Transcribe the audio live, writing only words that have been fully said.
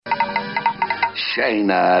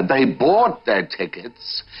Shayna, they bought their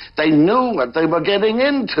tickets. They knew what they were getting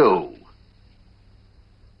into.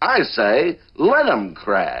 I say, let them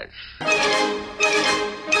crash.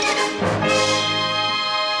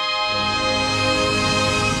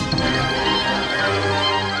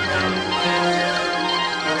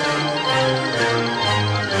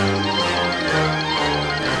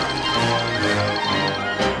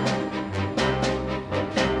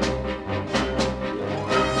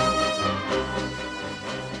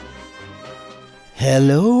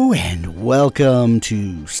 Hello and welcome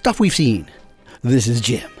to Stuff We've Seen. This is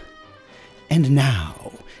Jim. And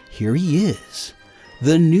now, here he is,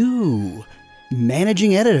 the new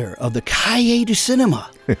managing editor of the Cahiers du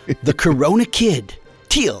Cinema, the Corona Kid,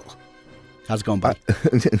 Teal. How's it going, bud?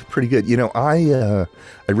 Pretty good. You know, I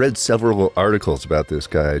read several articles about this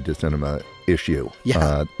Cahiers du Cinema issue.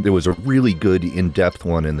 Yeah. There was a really good in-depth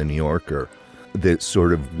one in the New Yorker that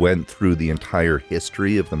sort of went through the entire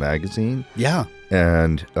history of the magazine. Yeah.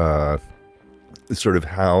 And sort of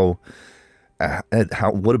how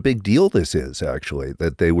what a big deal this is, actually,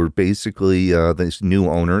 that they were basically these new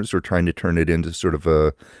owners are trying to turn it into sort of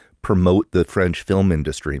a promote the French film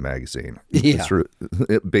industry magazine. Yeah.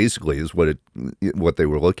 It basically is what they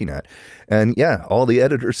were looking at. And yeah, all the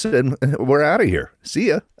editors said, we're out of here. See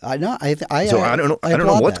ya. I know. I don't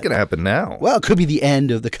know what's going to happen now. Well, it could be the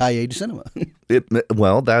end of the Cahiers du Cinema.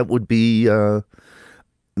 That would be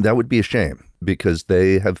a shame. Because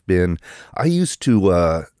they have been, I used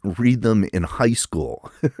to read them in high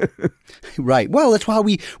school. Right. Well, that's why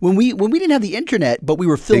when we didn't have the internet, but we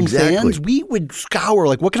were film fans, we would scour,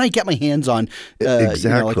 like, what can I get my hands on?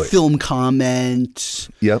 Exactly. Like Film Comment.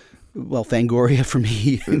 Yep. Well, Fangoria for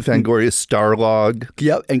me. Fangoria, Starlog.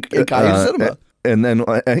 Yep. And Cahiers du Cinema. And then,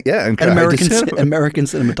 and American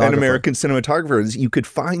cinematographers. And American cinematographers. You could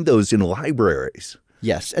find those in libraries.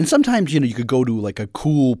 Yes, and sometimes, you could go to like a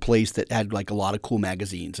cool place that had like a lot of cool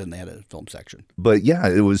magazines and they had a film section. But yeah,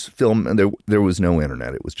 it was film, and there was no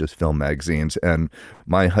internet. It was just film magazines. And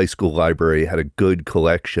my high school library had a good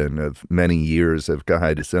collection of many years of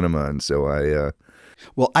Cahiers du Cinema. And so I...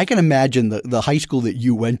 Well, I can imagine the high school that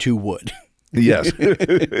you went to would. Yes.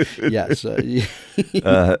 Yes.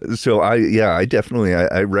 So I definitely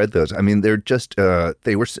read those. I mean, they're just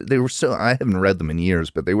they were so, I haven't read them in years,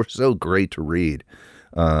 but they were so great to read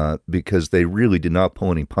because they really did not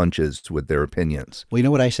pull any punches with their opinions. Well, you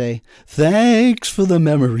know what I say? Thanks for the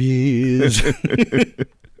memories.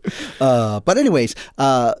 But anyways,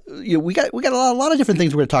 we got a lot of different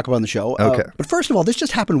things we're going to talk about on the show. Okay. But first of all, this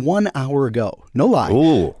just happened 1 hour ago. No lie.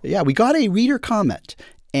 Ooh. Yeah, we got a reader comment.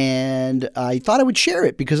 And I thought I would share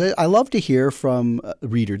it because I love to hear from a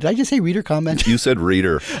reader. Did I just say reader comment? You said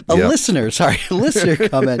reader. A listener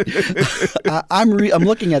comment. I'm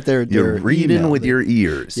looking at their You're reading email. with your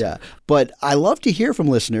ears. Yeah, but I love to hear from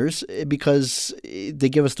listeners because they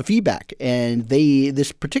give us the feedback. And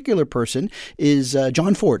this particular person is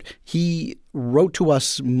John Ford. He wrote to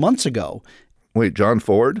us months ago. Wait, John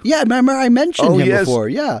Ford? Yeah, remember I mentioned him yes. before.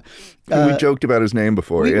 Yeah. We joked about his name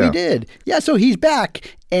before, We did. Yeah, so he's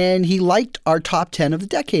back, and he liked our Top 10 of the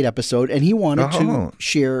Decade episode, and he wanted to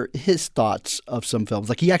share his thoughts of some films.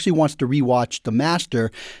 Like, he actually wants to rewatch The Master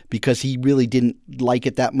because he really didn't like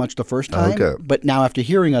it that much the first time. Okay. But now after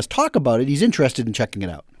hearing us talk about it, he's interested in checking it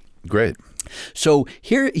out. Great. So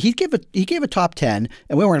here he gave a top 10,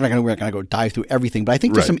 and we're not going to go dive through everything, but I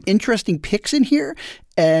think there's some interesting picks in here,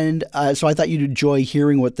 and so I thought you'd enjoy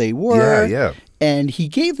hearing what they were. Yeah. And he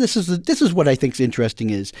gave this is what I think is interesting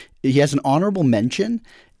is he has an honorable mention,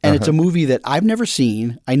 and it's a movie that I've never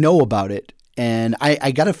seen. I know about it, and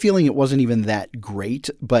I got a feeling it wasn't even that great,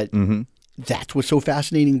 but. That's what's so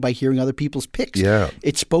fascinating by hearing other people's picks. Yeah.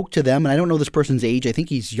 It spoke to them, and I don't know this person's age. I think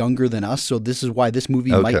he's younger than us, so this is why this movie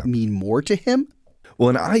might mean more to him. Well,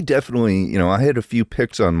 and I definitely, I had a few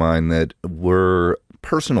picks on mine that were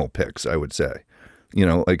personal picks, I would say.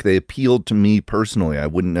 Like they appealed to me personally. I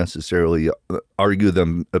wouldn't necessarily argue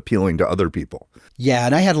them appealing to other people. Yeah,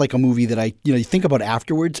 and I had like a movie that you think about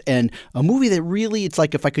afterwards, and a movie that really, it's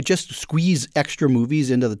like if I could just squeeze extra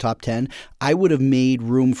movies into the top 10, I would have made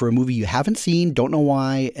room for a movie you haven't seen, don't know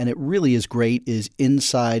why, and it really is great, is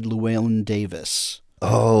Inside Llewyn Davis.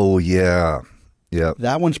 Oh, yeah. Yeah.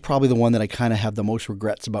 That one's probably the one that I kind of have the most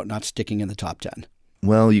regrets about not sticking in the top 10.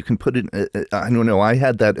 Well, you can put it, I don't know, I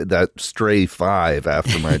had that stray 5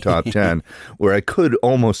 after my top 10 where I could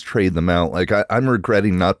almost trade them out. Like I'm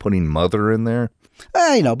regretting not putting Mother in there.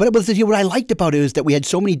 I know, but it was, what I liked about it is that we had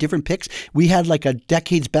so many different picks. We had like a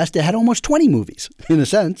decade's best that had almost 20 movies in a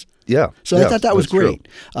sense. Yeah. So I thought that was great.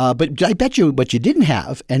 But I bet you what you didn't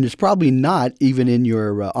have, and it's probably not even in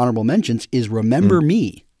your honorable mentions, is Remember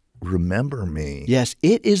Me. remember me. Yes,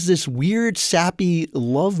 it is this weird, sappy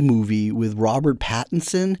love movie with Robert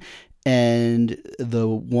Pattinson and the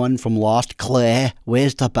one from Lost, Claire.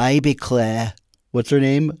 Where's the baby, Claire? What's her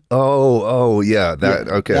name? Yeah,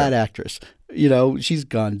 okay. That actress. You know, she's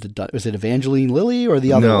gone to. Was it Evangeline Lilly or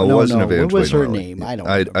the other? No, it wasn't Evangeline. What was her Lilly. name? I don't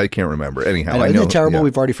know. I can't remember. Anyhow, I I know. know. Isn't it terrible? Yeah.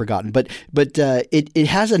 We've already forgotten. But it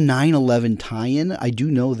has a 9/11 tie-in. I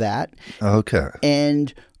do know that. Okay.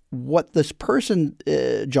 And what this person,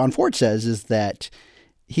 John Ford, says is that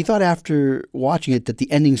he thought after watching it that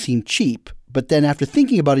the ending seemed cheap. But then after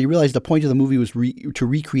thinking about it, he realized the point of the movie was to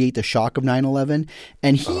recreate the shock of 9/11.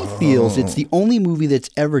 And he feels it's the only movie that's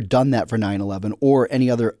ever done that for 9/11 or any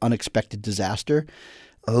other unexpected disaster.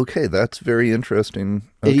 Okay, that's very interesting.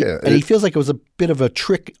 Okay. And he feels like it was a bit of a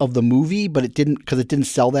trick of the movie, but it didn't, because it didn't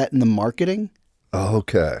sell that in the marketing.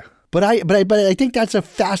 Okay. But I think that's a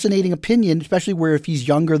fascinating opinion, especially where if he's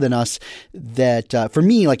younger than us, that for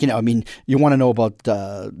me, like, you know, I mean, you want to know about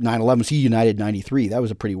 9/11, see United 93. That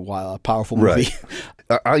was a pretty powerful movie.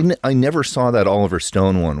 Right. I never saw that Oliver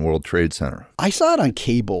Stone one, World Trade Center. I saw it on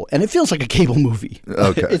cable, and it feels like a cable movie.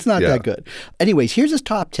 Okay. It's not that good. Anyways, here's his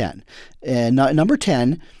top 10. And number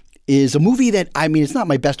 10 is a movie that, I mean, it's not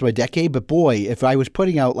my best of a decade, but boy, if I was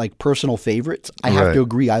putting out like personal favorites, I have to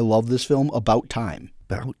agree. I love this film, About Time.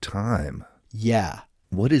 About Time. Yeah.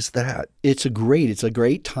 What is that? It's a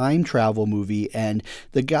great time travel movie, and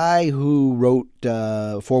the guy who wrote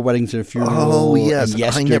Four Weddings and a Funeral. Oh yes,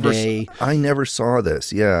 and Yesterday. I never saw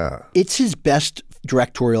this. Yeah, it's his best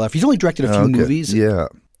directorial effort. He's only directed a few movies. Yeah,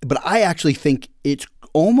 but I actually think it's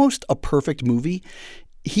almost a perfect movie.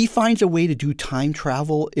 He finds a way to do time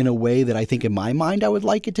travel in a way that I think, in my mind, I would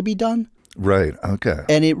like it to be done. Right. Okay.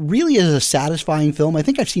 And it really is a satisfying film. I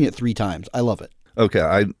think I've seen it 3 times. I love it. Okay,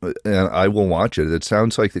 I will watch it. It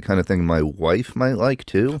sounds like the kind of thing my wife might like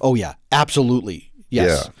too. Oh yeah, absolutely.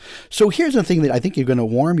 Yes. Yeah. So here's the thing that I think you're going to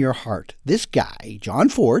warm your heart. This guy, John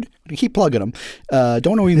Ford, I keep plugging him.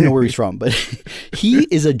 Don't even know where he's from, but he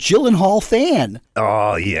is a Gyllenhaal fan.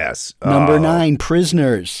 Oh yes. Number 9,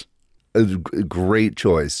 Prisoners. A great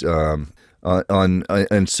choice. On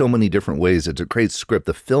in so many different ways. It's a great script.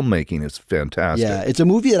 The filmmaking is fantastic. Yeah, it's a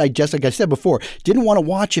movie that like I said before, didn't want to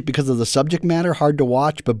watch it because of the subject matter, hard to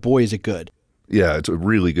watch, but boy, is it good. Yeah, it's a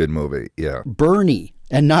really good movie. Yeah. Bernie,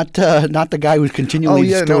 and not the guy who's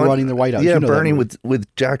continually running the White House. Yeah, you know Bernie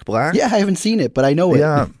with Jack Black. Yeah, I haven't seen it, but I know it.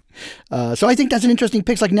 Yeah. So I think that's an interesting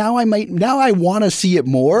pick. Like now I want to see it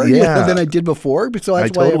more than I did before. So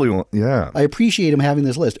that's I appreciate him having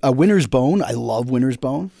this list. Winter's Bone. I love Winter's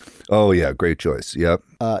Bone. Oh yeah, great choice. Yep.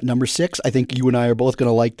 Number 6. I think you and I are both going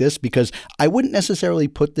to like this because I wouldn't necessarily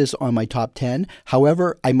put this on my top 10.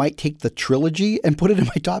 However, I might take the trilogy and put it in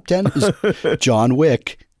my top 10. Is John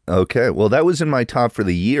Wick. Okay. Well, that was in my top for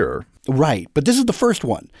the year. Right, but this is the first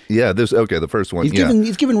one. Yeah. The first one.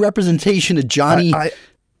 He's given representation to Johnny.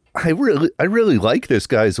 I really like this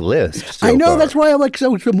guy's list. So I know far. That's why I'm like,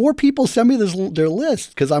 so more people send me their list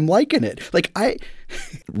because I'm liking it. Like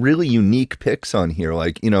really unique picks on here.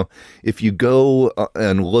 Like, you know, if you go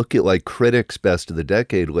and look at like critics' best of the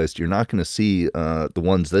decade list, you're not going to see the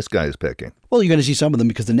ones this guy's picking. Well, you're going to see some of them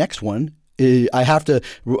because the next one, A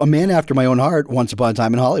Man After My Own Heart, Once Upon a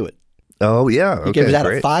Time in Hollywood. Oh yeah, okay, he gives that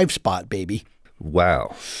a 5 spot, baby.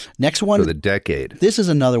 Wow. Next one. For the decade. This is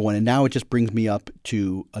another one, and now it just brings me up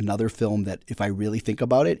to another film that if I really think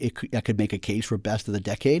about it, I could make a case for best of the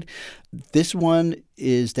decade. This one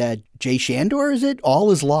is that Jay Shandor, is it? All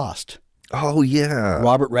Is Lost. Oh, yeah.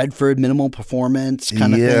 Robert Redford, minimal performance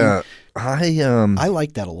kind of thing. I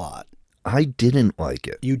like that a lot. I didn't like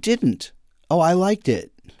it. You didn't? Oh, I liked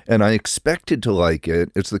it. And I expected to like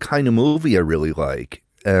it. It's the kind of movie I really like.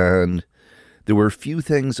 And there were a few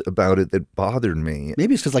things about it that bothered me.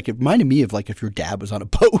 Maybe it's because it reminded me of if your dad was on a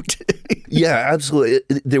boat. Yeah,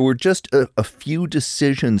 absolutely. There were just a few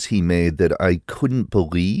decisions he made that I couldn't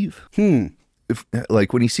believe.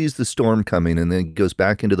 Like when he sees the storm coming and then goes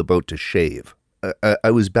back into the boat to shave.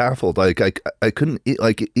 I was baffled. I couldn't.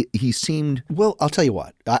 He seemed. Well, I'll tell you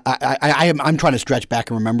what. I'm trying to stretch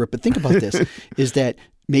back and remember it, but think about this: is that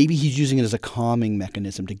maybe he's using it as a calming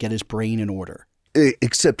mechanism to get his brain in order.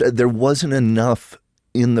 Except there wasn't enough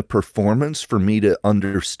in the performance for me to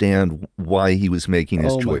understand why he was making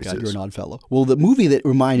his choices. Oh my God, you're an odd fellow. Well, the movie that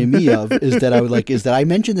reminded me of is that I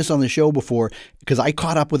mentioned this on the show before because I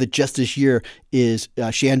caught up with it just this year. Is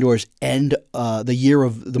Shandor's End, the year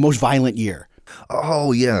of the most violent year.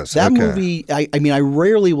 Oh yes, that movie. I mean, I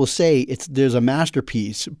rarely will say there's a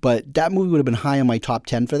masterpiece, but that movie would have been high on my top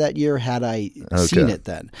 10 for that year had I seen it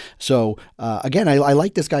then. So again, I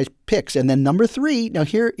like this guy's picks. And then number 3. Now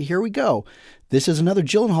here we go. This is another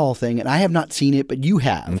Gyllenhaal thing, and I have not seen it, but you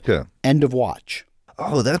have. Okay. End of Watch.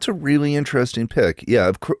 Oh, that's a really interesting pick.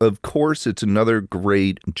 Yeah, of course, it's another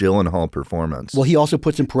great Gyllenhaal performance. Well, he also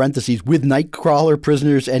puts in parentheses, with Nightcrawler,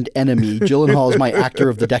 Prisoners, and Enemy. Gyllenhaal is my actor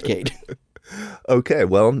of the decade. Okay,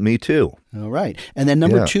 well, me too. All right. And then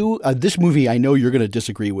number two, this movie I know you're going to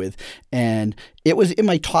disagree with. And it was in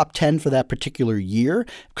my top 10 for that particular year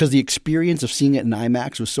because the experience of seeing it in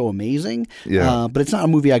IMAX was so amazing. Yeah. But it's not a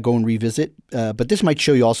movie I go and revisit. But this might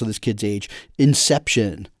show you also this kid's age.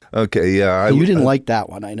 Inception. Okay, yeah. You didn't like that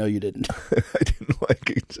one. I know you didn't. I didn't like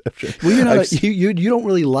Inception. Well, you're not you don't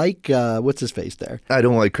really like, what's his face there? I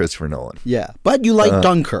don't like Christopher Nolan. Yeah. But you like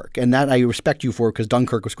Dunkirk, and that I respect you for because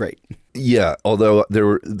Dunkirk was great. Yeah, although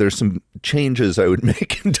there's some changes I would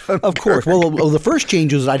make in Dunkirk. Of course. Well, the first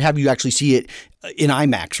change is I'd have you actually see it in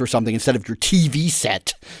IMAX or something instead of your TV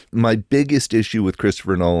set. My biggest issue with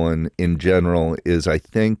Christopher Nolan in general is I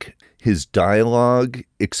think his dialogue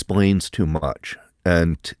explains too much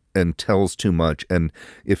and tells too much. And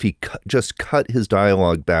if he just cut his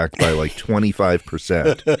dialogue back by like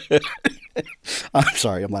 25%. I'm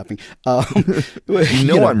sorry, I'm laughing.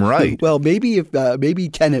 I'm right. Well, maybe maybe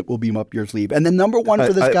Tenet will beam up your sleeve. And then number one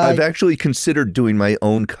for this guy. I've actually considered doing my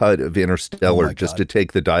own cut of Interstellar just to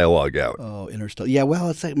take the dialogue out. Oh, Interstellar. Yeah, well,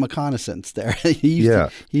 it's like reconnaissance there.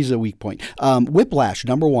 He's a weak point. Whiplash,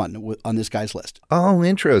 number one on this guy's list. Oh,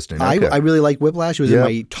 interesting. Okay. I really like Whiplash. It was in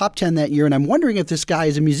my top 10 that year, and I'm wondering if this guy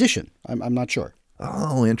is a musician. I'm not sure.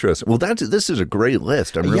 Oh, interesting. Well, this is a great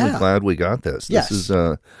list. I'm really glad we got this. Yes. This is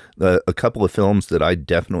a couple of films that I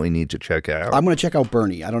definitely need to check out. I'm going to check out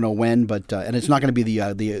Bernie. I don't know when, but and it's not going to be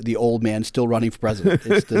the old man still running for president.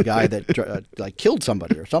 It's the guy that like killed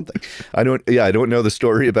somebody or something. I don't know the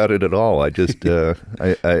story about it at all. I just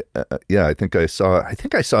I think I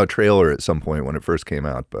saw a trailer at some point when it first came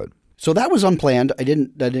out, but. So that was unplanned. I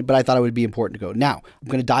didn't, but I thought it would be important to go. Now, I'm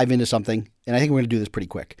going to dive into something, and I think we're going to do this pretty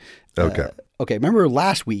quick. Okay. Okay. Remember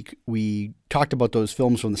last week we talked about those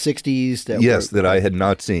films from the 60s? That I had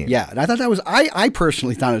not seen. Yeah. And I thought that was, I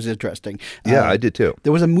personally thought it was interesting. Yeah, I did too.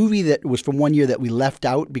 There was a movie that was from one year that we left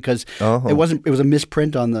out because it was a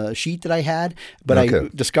misprint on the sheet that I had, but I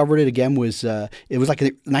discovered it again it was like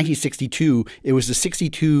 1962. It was the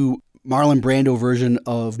 62 Marlon Brando version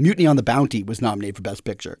of Mutiny on the Bounty was nominated for Best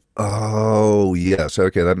Picture. Oh, yes.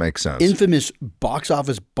 Okay, that makes sense. Infamous box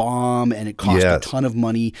office bomb, and it cost a ton of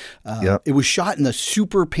money. It was shot in the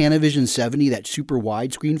Super Panavision 70, that super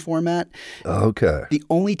widescreen format. Okay. The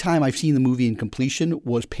only time I've seen the movie in completion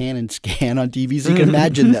was pan and scan on TV. So you can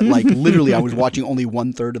imagine that, like, literally I was watching only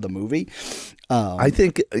 1/3 of the movie. I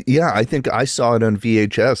think I saw it on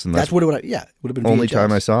VHS, and that's what it would have been. Only VHS.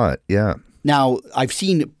 time I saw it. Yeah. Now, I've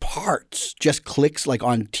seen parts, just clicks like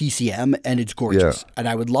on TCM, and it's gorgeous. And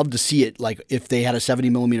I would love to see it, like if they had a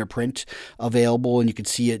 70mm print available and you could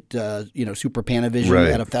see it, Super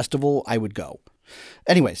Panavision at a festival, I would go.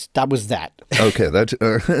 Anyways, that was that. Okay, that's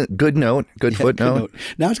good note, good footnote.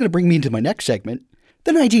 Now it's going to bring me into my next segment,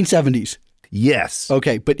 the 1970s. Yes.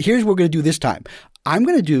 Okay, but here's what we're going to do this time. I am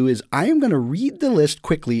going to read the list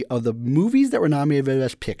quickly of the movies that were nominated for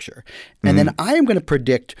Best Picture. And then I am going to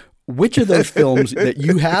predict which of those films that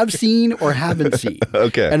you have seen or haven't seen.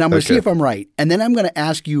 Okay. And I'm going to see if I'm right. And then I'm going to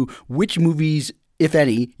ask you which movies, if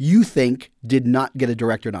any, you think did not get a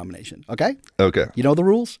director nomination. Okay? Okay. You know the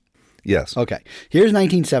rules? Yes. Okay. Here's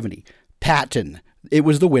 1970. Patton. It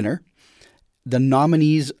was the winner. The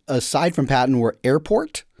nominees, aside from Patton, were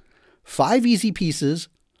Airport, Five Easy Pieces,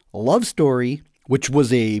 Love Story, which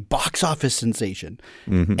was a box office sensation,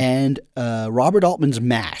 and Robert Altman's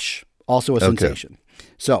MASH, also a sensation.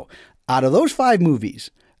 So, out of those 5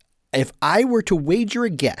 movies, if I were to wager a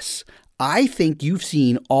guess, I think you've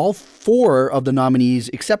seen all 4 of the nominees,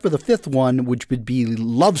 except for the 5th one, which would be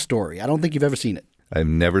Love Story. I don't think you've ever seen it. I've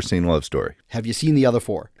never seen Love Story. Have you seen the other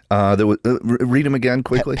 4? Read them again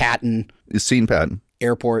quickly. Patton. You've seen Patton.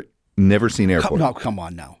 Airport. Never seen Airport. Come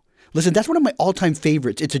on now. Listen, that's one of my all-time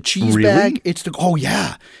favorites. It's a cheese bag. It's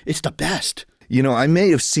it's the best. I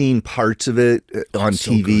may have seen parts of it on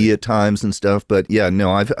TV at times and stuff, but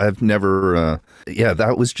no, I've never.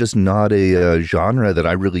 That was just not a genre that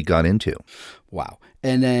I really got into. Wow.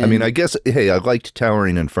 And then, I guess, I liked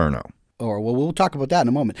Towering Inferno. We'll talk about that in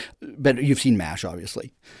a moment. But you've seen MASH,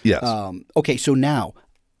 obviously. Yes. Okay, so now,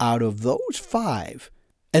 out of those 5,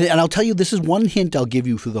 and I'll tell you, this is one hint I'll give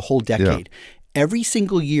you for the whole decade. Yeah. Every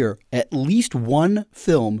single year, at least one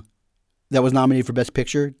film that was nominated for Best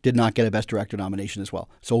Picture did not get a Best Director nomination as well.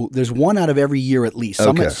 So there's one out of every year at least.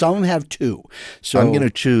 Some have 2. So I'm going to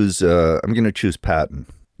choose Patton.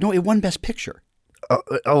 No, it won Best Picture.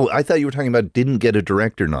 I thought you were talking about didn't get a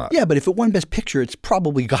director nod. Yeah, but if it won Best Picture, it's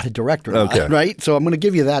probably got a director nod, Okay. right? So I'm going to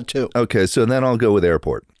give you that too. Okay, so then I'll go with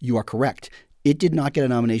Airport. You are correct. It did not get a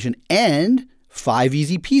nomination, and Five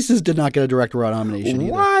Easy Pieces did not get a director nomination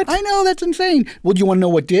either. What? I know, that's insane. Well, do you want to know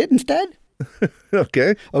what did instead?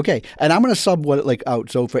 Okay. Okay, and I'm going to sub out.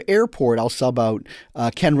 So for Airport, I'll sub out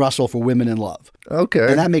Ken Russell for Women in Love. Okay.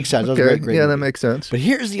 And that makes sense. That was a Okay. great Yeah, that movie. makes sense. But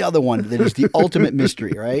here's the other one that is the ultimate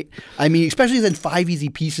mystery, right? I mean, especially since Five Easy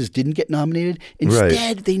Pieces didn't get nominated.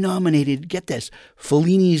 Instead, they nominated, get this,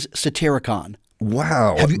 Fellini's Satyricon.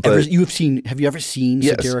 Wow. Have you ever seen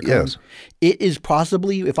Yes, Satyricon? yes. It is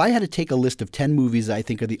possibly, if I had to take a list of 10 movies that I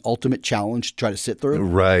think are the ultimate challenge to try to sit through,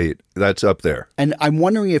 Right. That's up there. and I'm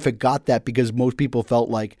wondering if it got that because most people felt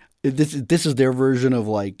like this is their version of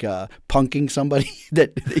like punking somebody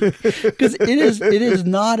that because it is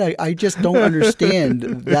not I just don't understand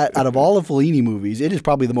that out of all of Fellini movies it is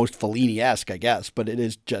probably the most Fellini-esque I guess, but it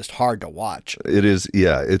is just hard to watch. It is,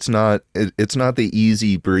 yeah. It's not the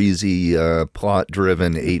easy breezy plot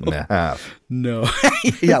driven 8.5. No.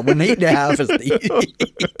 Yeah, when 8.5 is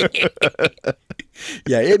the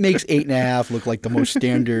yeah, it makes 8.5 look like the most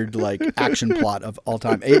standard like action plot of all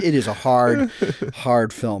time. It is a hard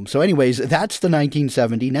film. So anyways, that's the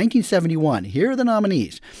 1970. 1971, here are the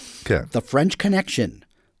nominees. Okay. The French Connection,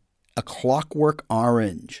 A Clockwork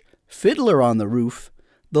Orange, Fiddler on the Roof,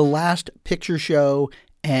 The Last Picture Show,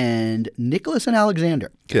 and Nicholas and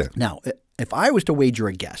Alexander. Okay. Now, if I was to wager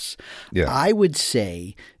a guess, Yeah. I would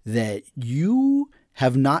say that you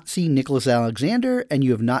have not seen Nicholas Alexander and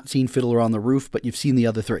you have not seen Fiddler on the Roof, but you've seen the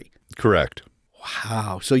other three. Correct.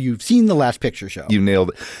 Wow. So you've seen The Last Picture Show. You nailed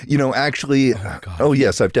it. Actually,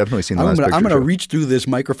 yes, I've definitely seen the last picture. I'm going to show. reach through this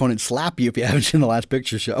microphone and slap you if you haven't seen The Last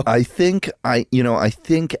Picture Show. I think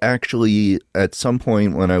actually at some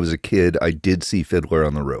point when I was a kid, I did see Fiddler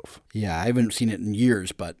on the Roof. Yeah, I haven't seen it in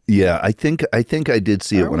years, but Yeah, I think I did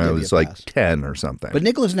see I it when will I give you was a like pass. 10 or something. but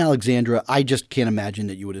Nicholas and Alexandra, I just can't imagine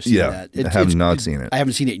that you would have seen Yeah, that. I have not seen it. I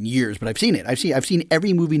haven't seen it in years, but I've seen it. I've seen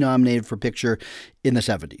every movie nominated for picture in the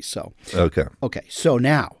 70s. So Okay. So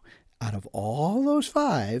now, out of all those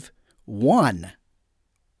five, one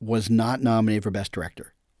was not nominated for Best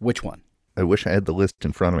Director. Which one? I wish I had the list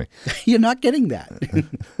in front of me. You're not getting that.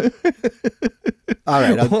 All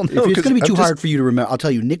right. Well, no, if it's 'cause going to be I'm too just- hard for you to remember, I'll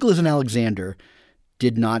tell you, Nicholas and Alexander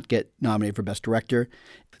did not get nominated for Best Director.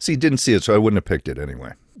 See, didn't see it, so I wouldn't have picked it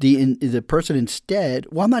anyway. The person instead,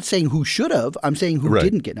 well, I'm not saying who should have. I'm saying who Right.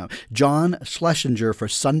 didn't get nominated. John Schlesinger for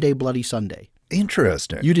Sunday Bloody Sunday.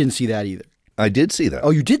 Interesting. You didn't see that either. I did see that. Oh,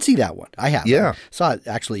 you did see that one. I have. Yeah. Saw it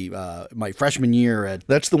actually my freshman year at,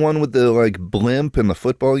 That's the one with the like blimp in the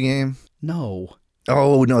football game? no.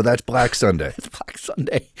 Oh, no, that's Black Sunday. It's Black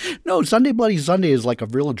Sunday. No, Sunday Bloody Sunday is like a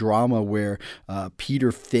real drama where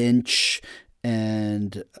Peter Finch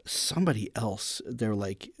and somebody else, they're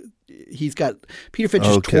like, Peter Finch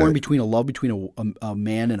is Okay. torn between a love between a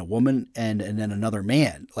man and a woman and then another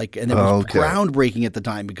man. Like, and it was Okay. groundbreaking at the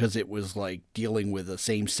time because it was like dealing with a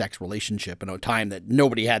same-sex relationship in a time that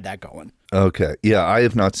nobody had that going. Okay. Yeah, I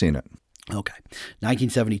have not seen it. Okay.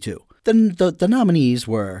 1972. Then the nominees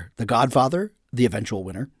were The Godfather, the eventual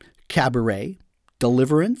winner, Cabaret,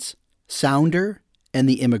 Deliverance, Sounder, and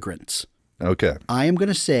The Immigrants. Okay. I am going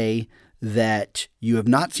to say that you have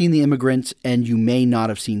not seen The Immigrants and you may not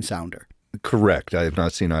have seen Sounder. Correct. I have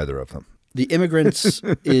not seen either of them. The Immigrants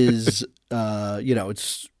is,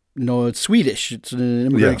 it's Swedish. It's an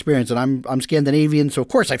immigrant experience, and I'm Scandinavian, so of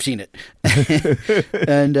course I've seen it.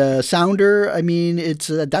 And Sounder, I mean,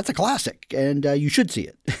 that's a classic, and you should see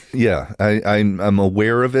it. Yeah, I'm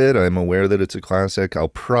aware of it. I'm aware that it's a classic. I'll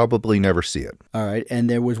probably never see it. All right, and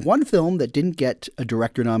there was one film that didn't get a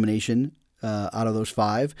director nomination out of those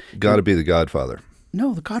five. Got to be The Godfather.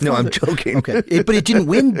 No, The Godfather. No, I'm joking. Okay, but it didn't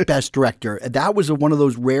win Best Director. That was one of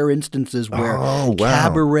those rare instances where Oh, wow.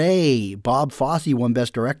 Cabaret, Bob Fosse won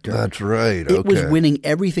Best Director. That's right. It was Okay. winning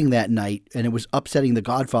everything that night, and it was upsetting The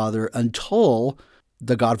Godfather until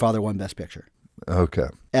The Godfather won Best Picture. Okay.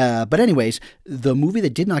 But anyways, the movie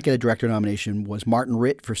that did not get a director nomination was Martin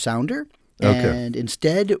Ritt for Sounder, Okay. and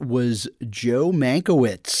instead was Joe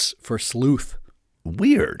Mankiewicz for Sleuth.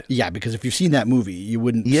 Weird. Yeah, because if you've seen that movie, you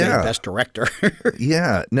wouldn't say Yeah. Best Director.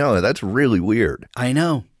 Yeah. No, that's really weird. I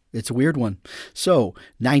know. It's a weird one. So,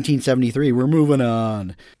 1973, we're moving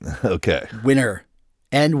on. Okay. Winner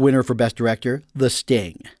for Best Director, The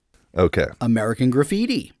Sting. Okay. American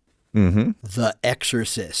Graffiti. Mm-hmm. The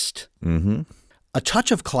Exorcist. Mm-hmm. A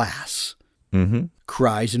Touch of Class. Mm-hmm.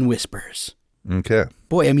 Cries and Whispers. Okay.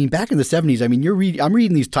 Boy, I mean, back in the 70s, I mean, I'm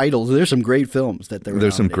reading these titles. There's some great films that there were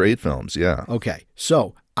There's some nominated. great films. Yeah. Okay,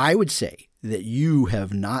 so I would say that you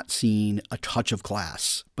have not seen A Touch of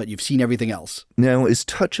Class, but you've seen everything else. Now, is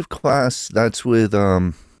Touch of Class, that's with,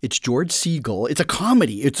 It's George Segal. It's a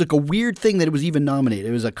comedy. It's like a weird thing that it was even nominated.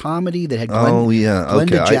 It was a comedy that had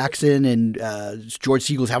Glenda Jackson and George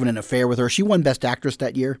Segal's having an affair with her. She won Best Actress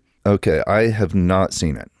that year. Okay, I have not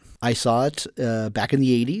seen it. I saw it back in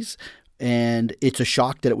the 80s. And it's a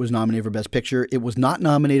shock that it was nominated for Best Picture. It was not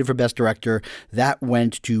nominated for Best Director. That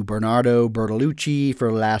went to Bernardo Bertolucci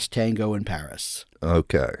for Last Tango in Paris.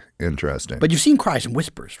 Okay, interesting. But you've seen Cries and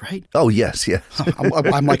Whispers, right? Oh, yes. I'm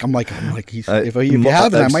like, if you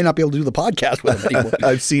haven't, I might not be able to do the podcast with him anymore.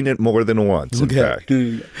 I've seen it more than once, in fact.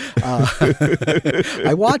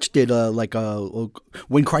 I watched it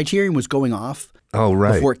when Criterion was going off. Oh,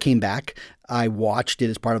 right. Before it came back, I watched it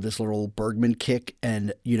as part of this little Bergman kick.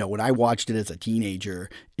 And, when I watched it as a teenager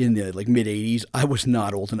in the mid 80s, I was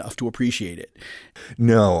not old enough to appreciate it.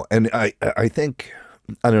 No. And I think,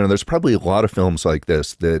 I don't know, there's probably a lot of films like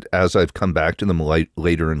this that as I've come back to them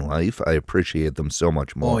later in life, I appreciate them so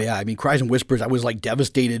much more. Oh, yeah. I mean, Cries and Whispers, I was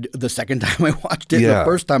devastated the second time I watched it. Yeah. The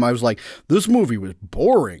first time I was like, this movie was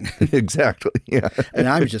boring. Exactly. Yeah. And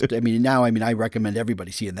I was I recommend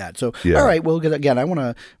everybody seeing that. So, All right. Well, again, I want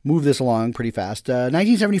to move this along pretty fast.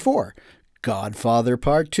 1974. Godfather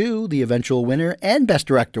Part 2, the eventual winner and Best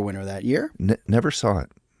Director winner that year. Never saw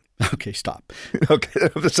it. Okay, stop. Okay,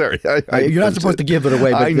 I'm sorry. You're not supposed to give it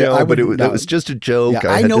away. But I know, but it was just a joke.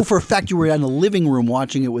 Yeah, I know for a fact you were in the living room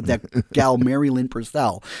watching it with that gal, Mary Lynn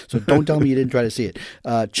Purcell. So don't tell me you didn't try to see it.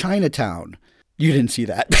 Chinatown. You didn't see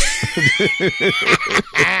that.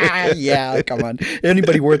 Yeah, come on.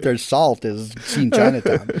 Anybody worth their salt has seen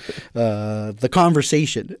Chinatown. The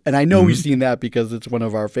Conversation. And I know we've seen that because it's one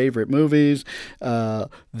of our favorite movies.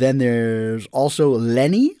 Then there's also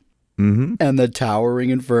Lenny. And The Towering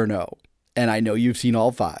Inferno. And I know you've seen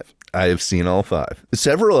all 5. I have seen all 5.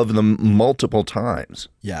 Several of them multiple times.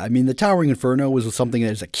 Yeah, I mean, The Towering Inferno was something that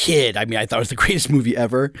as a kid, I thought it was the greatest movie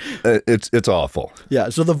ever. It's awful. Yeah,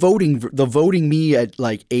 so the voting me at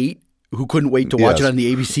 8, who couldn't wait to watch it on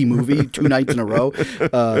the ABC movie 2 nights in a row,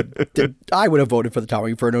 I would have voted for The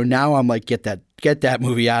Towering Inferno. Now I'm like, get that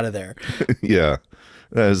movie out of there. Yeah.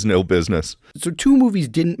 That is no business. So 2 movies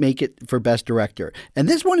didn't make it for Best Director. And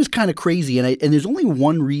this one is kind of crazy. And there's only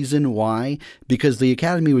one reason why, because the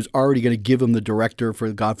Academy was already going to give him the director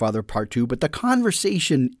for Godfather Part 2. But The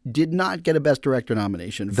Conversation did not get a Best Director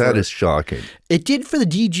nomination. That is shocking. It did for the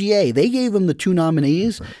DGA. They gave him the 2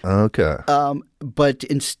 nominees. Okay. But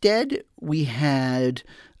instead, we had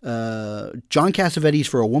John Cassavetes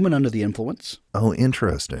for A Woman Under the Influence. Oh,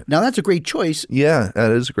 interesting. Now, that's a great choice. Yeah, that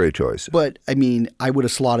is a great choice. But, I would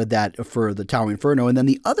have slotted that for The Towering Inferno. And then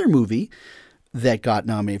the other movie that got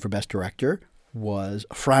nominated for Best Director was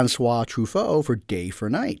Francois Truffaut for Day for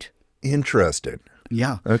Night. Interesting.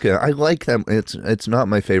 Yeah. Okay, I like that. It's not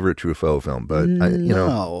my favorite Truffaut film, but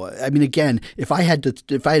again, if I had to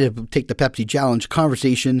take the Pepsi challenge,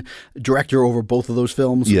 Conversation, director over both of those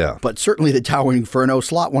films. Yeah. But certainly The Towering Inferno,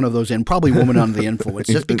 slot one of those in. Probably Woman Under the Influence,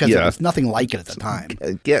 just because it was nothing like it at the time.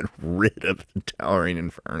 Get rid of The Towering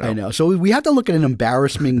Inferno. I know. So we have to look at an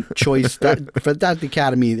embarrassing choice for that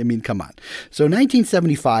Academy. Come on. So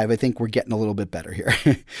 1975, I think we're getting a little bit better here.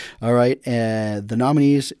 All right. The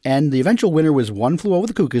nominees and the eventual winner was One Flew Over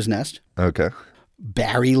the Cuckoo's Nest. Okay.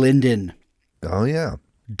 Barry Lyndon. Oh, yeah.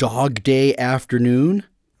 Dog Day Afternoon.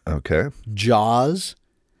 Okay. Jaws.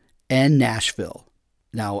 And Nashville.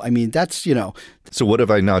 Now, that's, So what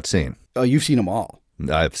have I not seen? Oh, you've seen them all.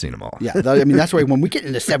 I've seen them all. Yeah. That's why when we get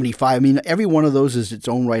into 75, every one of those is its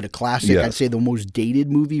own right, a classic. Yes. I'd say the most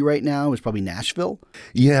dated movie right now is probably Nashville.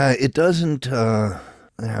 Yeah, it doesn't...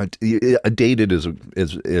 dated is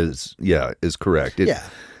correct.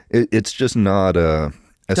 It's just not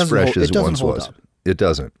as fresh as it once was. It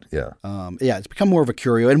doesn't, yeah. It's become more of a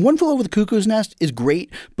curio. And One Flew Over the Cuckoo's Nest is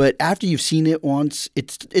great, but after you've seen it once,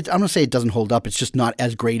 it's I'm going to say it doesn't hold up. It's just not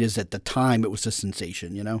as great as at the time it was a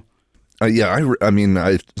sensation,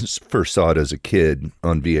 I first saw it as a kid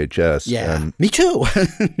on VHS. Yeah, and, me too.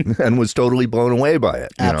 and was totally blown away by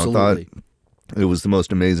it. Absolutely. Thought it was the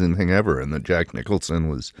most amazing thing ever, and that Jack Nicholson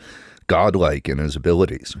was godlike in his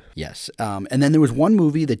abilities. Yes. And then there was one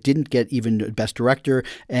movie that didn't get even Best Director,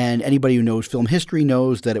 and anybody who knows film history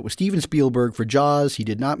knows that it was Steven Spielberg for Jaws. He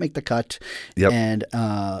did not make the cut. Yep. And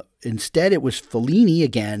instead it was Fellini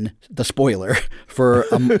again, the spoiler, for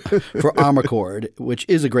Amarcord, which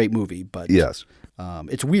is a great movie. But yes.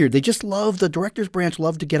 It's weird. They just the director's branch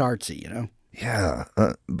loved to get artsy, Yeah,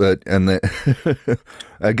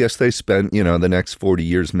 I guess they spent, the next 40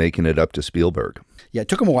 years making it up to Spielberg. Yeah, it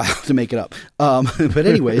took them a while to make it up. But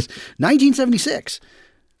anyways, 1976,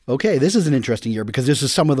 Okay, this is an interesting year because this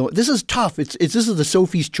is tough. This is the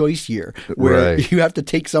Sophie's Choice year where Right. you have to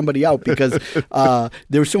take somebody out because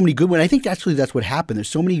there were so many good ones. I think actually that's what happened. There's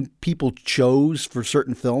so many people chose for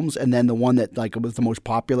certain films, and then the one that like was the most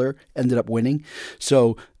popular ended up winning.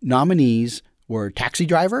 So nominees were Taxi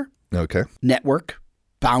Driver, Okay. Network,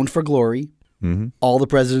 Bound for Glory, All the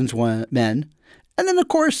President's Men, and then of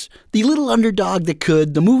course the little underdog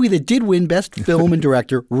the movie that did win Best Film and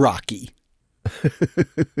Director, Rocky.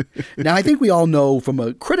 Now, I think we all know from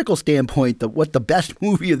a critical standpoint that what the best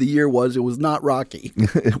movie of the year was. It was not Rocky.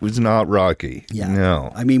 It was not Rocky. Yeah.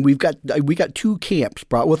 No. I mean, we got two camps,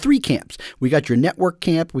 three camps. We got your Network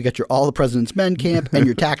camp, we got your All the President's Men camp, and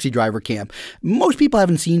your Taxi Driver camp. Most people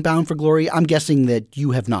haven't seen Bound for Glory. I'm guessing that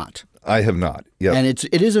you have not. I have not. Yep. And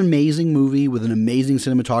it is an amazing movie with an amazing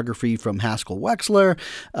cinematography from Haskell Wexler.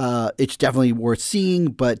 It's definitely worth seeing,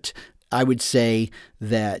 but I would say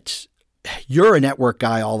that you're a Network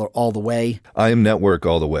guy all the way. I am Network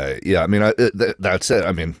all the way. Yeah, I mean, that's it.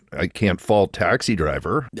 I mean, I can't fault Taxi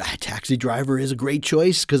Driver. Taxi Driver is a great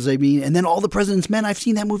choice because, I mean, and then All the President's Men, I've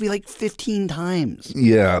seen that movie like 15 times.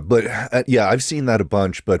 Yeah, but yeah, I've seen that a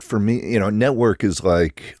bunch. But for me, Network is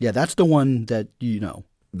like, Yeah, that's the one that you know.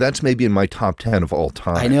 that's maybe in my top 10 of all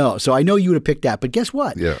time. I know. So I know you would have picked that. But guess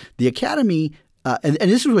what? Yeah. The Academy, and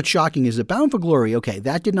this is what's shocking, is that Bound for Glory, okay,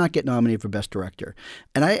 that did not get nominated for Best Director.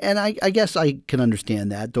 And I guess I can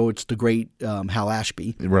understand that, though it's the great Hal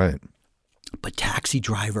Ashby. Right. But Taxi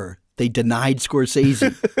Driver, they denied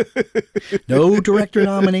Scorsese. No director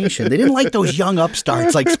nomination. They didn't like those young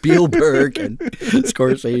upstarts like Spielberg and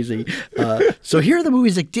Scorsese. So here are the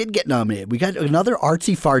movies that did get nominated. We got another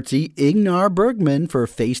artsy-fartsy, Ingmar Bergman for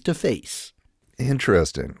Face to Face.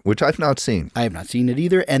 Interesting, which I've not seen. I have not seen it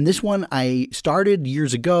either. And this one I started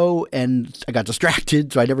years ago and I got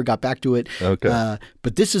distracted, so I never got back to it. Okay.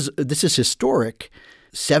 But this is historic.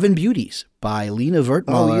 Seven Beauties by Lena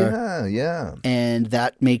Wertmuller. Oh, yeah. And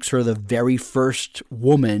that makes her the very first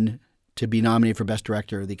woman to be nominated for Best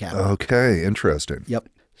Director of the Academy. Okay, interesting. Yep.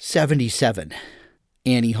 77,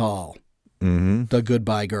 Annie Hall, The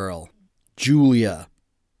Goodbye Girl, Julia,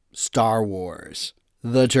 Star Wars,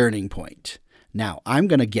 The Turning Point. Now, I'm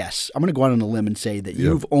going to guess. I'm going to go out on a limb and say that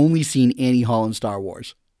you've only seen Annie Hall in Star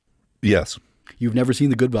Wars. Yes. You've never seen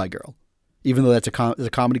The Goodbye Girl, even though that's a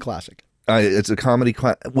comedy classic. It's a comedy.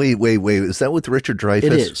 Wait. Is that with Richard Dreyfuss?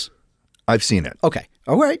 It is. I've seen it. Okay.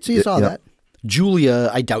 All right. So you saw that. Julia,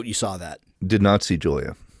 I doubt you saw that. Did not see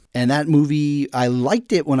Julia. And that movie, I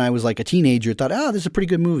liked it when I was like a teenager. Thought, this is a pretty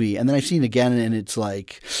good movie. And then I've seen it again, and it's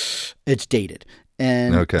like, it's dated.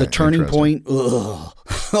 And The Turning Point, ugh.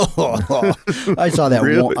 I saw that.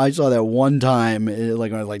 Really? I saw that one time,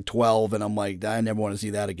 like when I was like 12, and I'm like, I never want to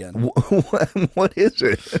see that again. What is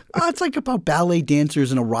it? It's like about ballet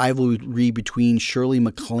dancers and a rivalry between Shirley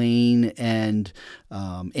MacLaine and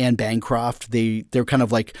Anne Bancroft. They're kind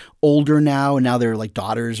of like older now, and now their like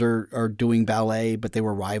daughters are doing ballet, but they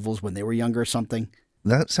were rivals when they were younger or something.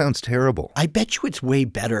 That sounds terrible. I bet you it's way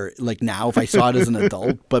better like now if I saw it as an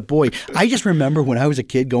adult. But boy, I just remember when I was a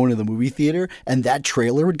kid going to the movie theater and that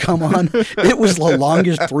trailer would come on. It was the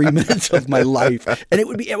longest 3 minutes of my life. And it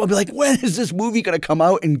would be like, when is this movie going to come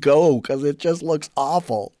out and go? Because it just looks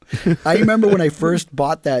awful. I remember when I first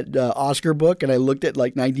bought that Oscar book and I looked at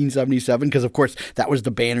like 1977 because, of course, that was the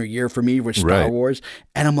banner year for me with Star Wars.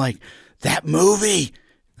 And I'm like, that movie...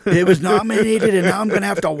 It was nominated, and now I'm going to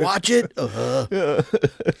have to watch it.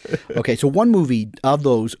 Okay, so one movie of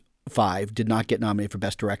those five did not get nominated for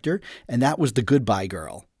Best Director, and that was The Goodbye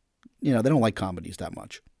Girl. They don't like comedies that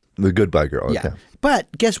much. The Goodbye Girl. Okay. Yeah,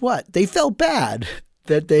 but guess what? They felt bad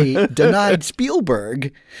that they denied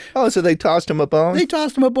Spielberg. Oh, so they tossed him a bone? They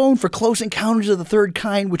tossed him a bone for Close Encounters of the Third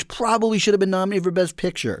Kind, which probably should have been nominated for Best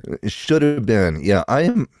Picture. It should have been. Yeah,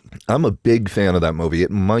 I'm a big fan of that movie. It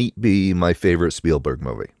might be my favorite Spielberg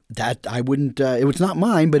movie. That I wouldn't. It was not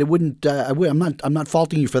mine, but it wouldn't. I'm not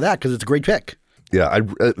faulting you for that because it's a great pick. Yeah,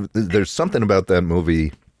 there's something about that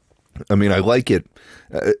movie. I mean, I like it.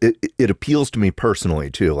 It appeals to me personally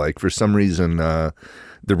too. Like for some reason,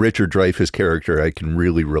 the Richard Dreyfuss character I can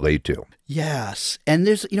really relate to. Yes, and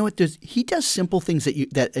he does simple things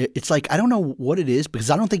that it's like I don't know what it is because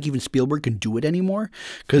I don't think even Spielberg can do it anymore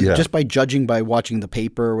because just by judging by watching The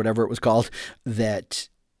Paper or whatever it was called that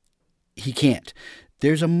he can't.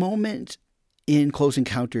 There's a moment in Close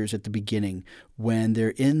Encounters at the beginning when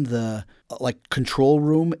they're in the control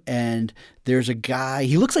room and there's a guy.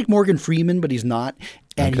 He looks like Morgan Freeman, but he's not.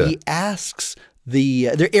 And he asks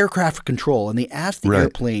they're aircraft control, and they ask the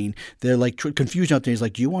airplane. They're like confused out there. He's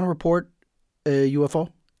like, "Do you want to report a UFO?"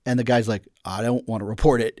 And the guy's like, I don't want to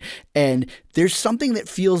report it. And there's something that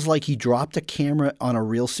feels like he dropped a camera on a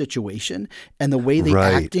real situation. And the way the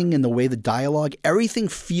acting and the way the dialogue, everything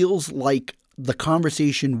feels like the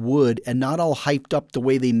conversation would, and not all hyped up the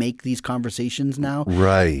way they make these conversations now.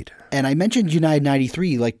 Right. And I mentioned United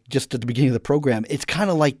 93, like just at the beginning of the program. It's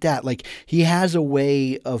kind of like that. Like he has a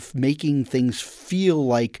way of making things feel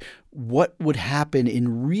like what would happen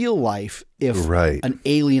in real life if an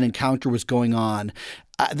alien encounter was going on.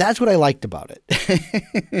 That's what I liked about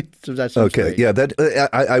it. So that's okay. Great. Yeah, that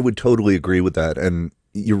I would totally agree with that. And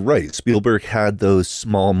you're right. Spielberg had those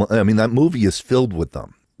small. I mean, that movie is filled with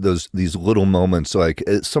them. These little moments, like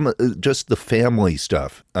just the family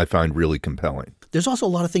stuff, I find really compelling. There's also a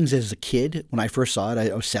lot of things as a kid. When I first saw it,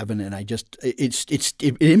 I was 7, and it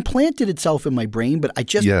implanted itself in my brain, but I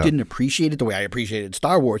just didn't appreciate it the way I appreciated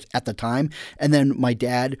Star Wars at the time. And then my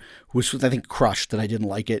dad, who was, I think, crushed that I didn't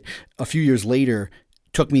like it, a few years later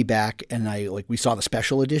took me back, and we saw the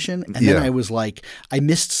special edition, and then I was like, I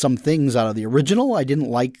missed some things out of the original. I didn't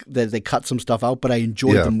like that they cut some stuff out, but I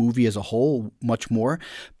enjoyed the movie as a whole much more.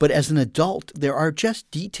 But as an adult, there are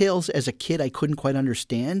just details as a kid I couldn't quite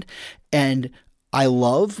understand, and I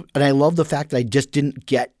love the fact that I just didn't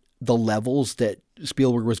get the levels that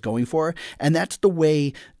Spielberg was going for, and that's the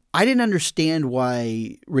way. I didn't understand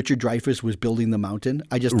why Richard Dreyfuss was building the mountain.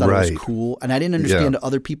 I just thought it was cool. And I didn't understand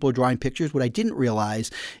other people drawing pictures. What I didn't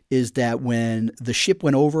realize is that when the ship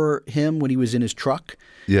went over him when he was in his truck,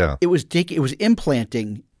 it was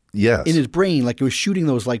implanting in his brain, like it was shooting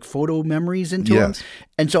those like photo memories into him.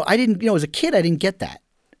 And so I didn't, as a kid, I didn't get that.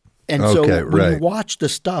 And so when you watch the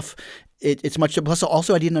stuff, it's much. Plus,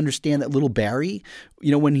 also, I didn't understand that little Barry,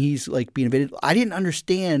 when he's like being invaded. I didn't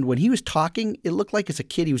understand when he was talking. It looked like as a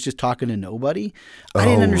kid he was just talking to nobody. I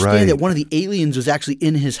didn't understand that one of the aliens was actually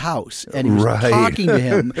in his house and he was talking to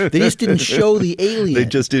him. They just didn't show the alien. They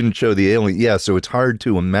just didn't show the alien. Yeah, so it's hard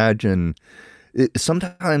to imagine.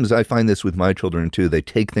 Sometimes I find this with my children too. They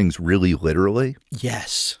take things really literally.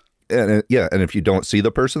 Yes. And and if you don't see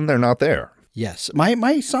the person, they're not there. Yes.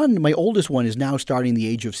 My son, my oldest one, is now starting the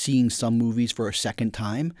age of seeing some movies for a second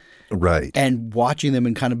time. Right. And watching them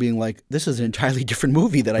and kind of being like, this is an entirely different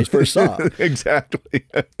movie that I first saw. Exactly.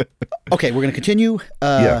 Okay, we're going to continue.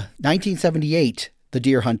 1978, The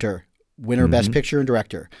Deer Hunter, winner Best Picture and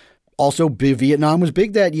Director. Also, Vietnam was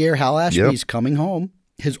big that year. Hal Ashby's Coming Home,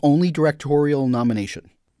 his only directorial nomination.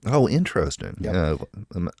 Oh, interesting. Yep. Yeah,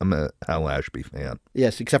 I'm a Hal Ashby fan.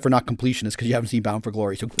 Yes, except for not completionist because you haven't seen Bound for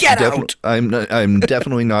Glory. So get out! I'm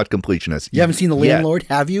definitely not completionist. You haven't seen The Landlord,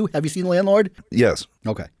 have you? Have you seen The Landlord? Yes.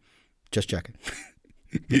 Okay. Just checking.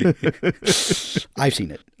 I've seen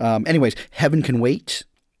it. Anyways, Heaven Can Wait,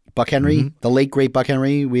 Buck Henry, the late, great Buck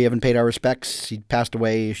Henry. We haven't paid our respects. He passed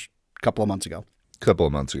away a couple of months ago.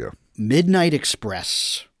 Midnight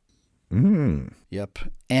Express. Yep.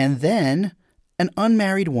 And then An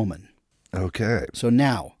Unmarried Woman. Okay. So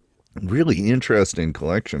now. Really interesting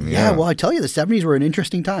collection. Yeah, well, I tell you, the 70s were an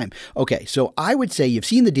interesting time. Okay, so I would say you've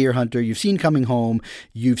seen The Deer Hunter, you've seen Coming Home,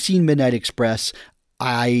 you've seen Midnight Express.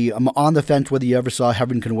 I am on the fence whether you ever saw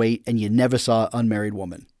Heaven Can Wait and you never saw Unmarried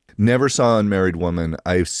Woman. Never saw Unmarried Woman.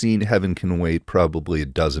 I've seen Heaven Can Wait probably a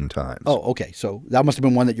dozen times. Oh, okay. So that must have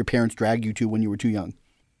been one that your parents dragged you to when you were too young.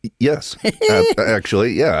 Yes,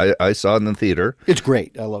 actually, yeah, I saw it in the theater. It's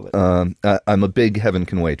great. I love it. I'm a big Heaven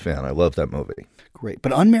Can Wait fan. I love that movie. Great.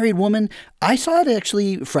 But Unmarried Woman, I saw it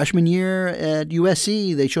actually freshman year at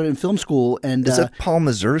USC. They showed it in film school. And is that Paul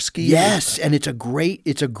Mazursky? Yes, and it's a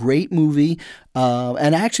great movie.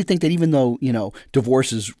 And I actually think that even though,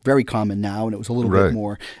 divorce is very common now and it was a little bit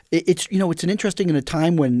more, it's an interesting in a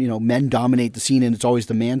time when, men dominate the scene and it's always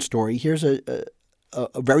the man story. Here's a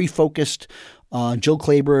very focused Jill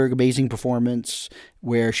Clayburgh, amazing performance,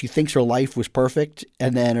 where she thinks her life was perfect,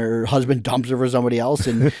 and then her husband dumps her for somebody else,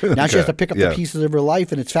 and now she has to pick up the pieces of her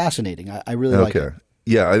life, and it's fascinating. I really like it.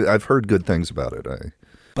 Yeah, I've heard good things about it.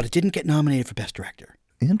 But it didn't get nominated for Best Director.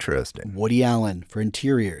 Interesting. Woody Allen for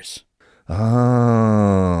Interiors.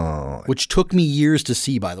 Oh. Which took me years to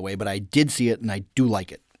see, by the way, but I did see it, and I do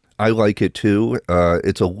like it. I like it, too.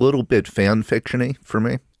 It's a little bit fan fiction-y for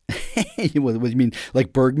me. What do you mean,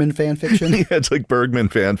 like Bergman fan fiction? Yeah, it's like Bergman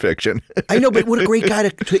fan fiction. I know, but what a great guy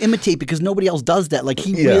to imitate because nobody else does that. Like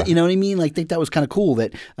really, you know what I mean? Like, I think that was kind of cool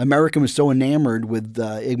that American was so enamored with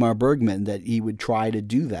Ingmar Bergman that he would try to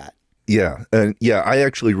do that. Yeah, and I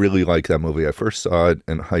actually really like that movie. I first saw it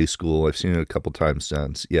in high school. I've seen it a couple times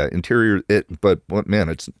since. Yeah, Interior. But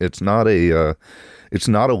man, it's not a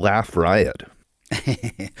laugh riot.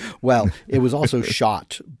 Well, it was also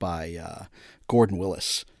shot by Gordon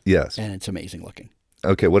Willis. Yes. And it's amazing looking.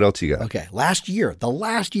 Okay, what else you got? Okay, the last year,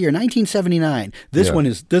 1979. This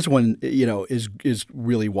one is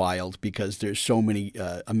really wild because there's so many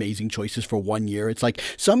amazing choices for one year. It's like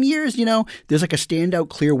some years, there's like a standout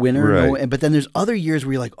clear winner, Right. but then there's other years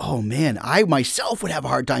where you're like, oh man, I myself would have a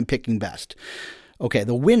hard time picking best. Okay,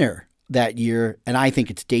 the winner that year, and I think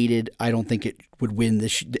it's dated. I don't think it would win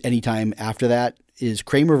this anytime after that. Is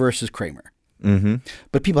Kramer versus Kramer. Mm-hmm.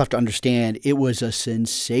 But people have to understand it was a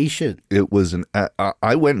sensation. It was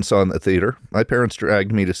I went and saw it in the theater. My parents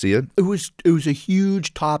dragged me to see it. It was a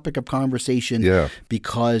huge topic of conversation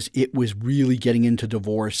because it was really getting into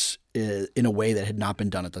divorce in a way that had not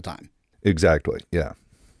been done at the time. Exactly. Yeah.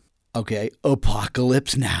 Okay,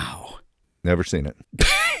 Apocalypse Now. Never seen it.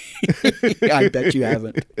 I bet you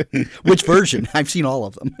haven't. Which version? I've seen all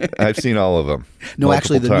of them. I've seen all of them. No,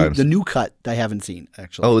 actually, times. the new cut I haven't seen,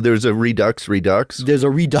 actually. Oh, there's a Redux. There's a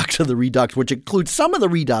Redux of the Redux, which includes some of the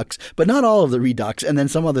Redux, but not all of the Redux, and then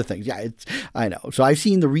some other things. Yeah, I know. So I've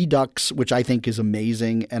seen the Redux, which I think is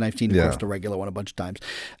amazing, and I've seen, of course, the regular one a bunch of times.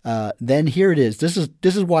 Then here it is. This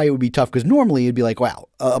is why it would be tough, because normally it'd be like, wow,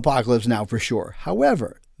 Apocalypse Now for sure.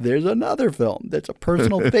 However, there's another film that's a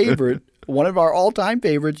personal favorite, one of our all-time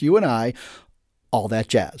favorites, you and I, All That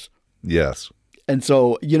Jazz. Yes. And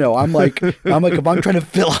so, I'm like, if I'm trying to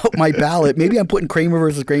fill out my ballot, maybe I'm putting Kramer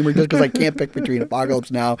versus Kramer just because I can't pick between Apocalypse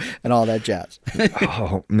Now and All That Jazz.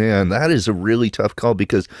 Oh, man, that is a really tough call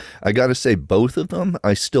because I got to say both of them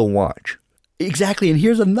I still watch. Exactly. And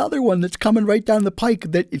here's another one that's coming right down the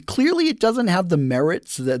pike that clearly it doesn't have the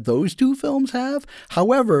merits that those two films have.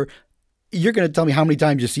 However, you're going to tell me how many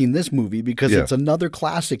times you've seen this movie because it's another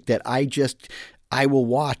classic that I will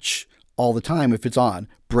watch all the time if it's on,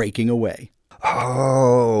 Breaking Away.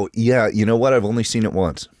 Oh, yeah. You know what? I've only seen it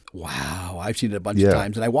once. Wow. I've seen it a bunch of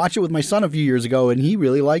times. And I watched it with my son a few years ago, and he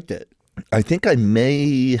really liked it. I think I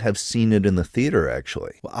may have seen it in the theater,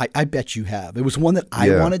 actually. Well, I bet you have. It was one that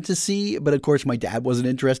I wanted to see, but of course my dad wasn't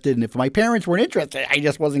interested. And if my parents weren't interested, I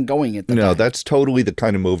just wasn't going at the time. That's totally the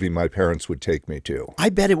kind of movie my parents would take me to. I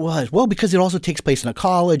bet it was. Well, because it also takes place in a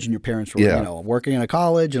college and your parents were working in a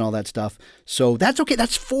college and all that stuff. So that's okay.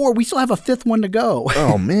 That's 4. We still have a 5th one to go.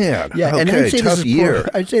 Oh, man. Yeah. Okay, and I'd say tough year.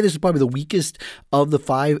 I'd say this is probably the weakest of the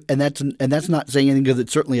 5. And that's not saying anything because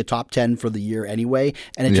it's certainly a top 10 for the year anyway.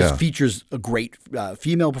 And it just features a great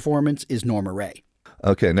female performance is Norma Ray.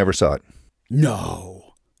 Okay, never saw it.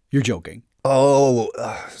 No, you're joking. Oh,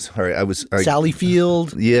 sorry. Sally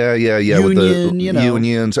Field. Yeah. Union, with the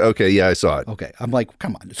unions. Okay, yeah, I saw it. Okay, I'm like,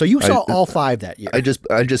 come on. So you saw all 5 that year. I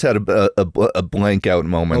just had a blank out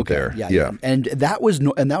moment there. Yeah. And that was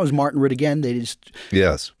Martin Ritt again. They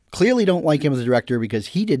just clearly don't like him as a director because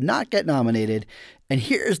he did not get nominated. And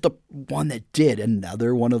here's the one that did,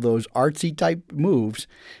 another one of those artsy type moves.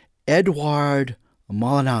 Edward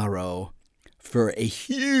Molinaro for a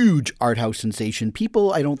huge art house sensation.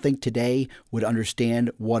 People, I don't think today would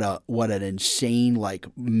understand what an insane, like,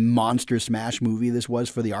 monster smash movie this was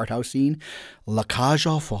for the art house scene. La Cage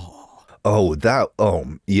aux Folles.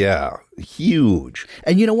 Yeah, huge.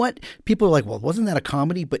 And you know what? People are like, well, wasn't that a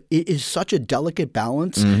comedy? But it is such a delicate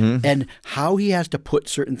balance. Mm-hmm. And how he has to put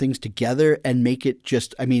certain things together and make it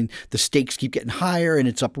just, the stakes keep getting higher and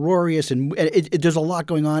it's uproarious and there's a lot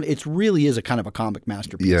going on. It really is a kind of a comic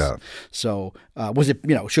masterpiece. Yeah. So was it,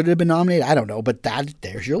 should it have been nominated? I don't know. But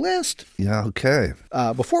there's your list. Yeah, okay.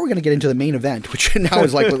 Before we're going to get into the main event, which now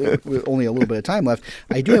is like with only a little bit of time left,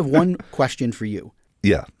 I do have one question for you.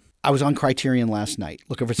 Yeah. I was on Criterion last night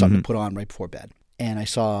looking for something to put on right before bed. And I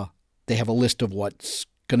saw they have a list of what's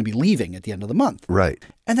going to be leaving at the end of the month. Right.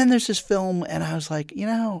 And then there's this film and I was like,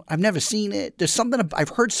 I've never seen it. There's something, I've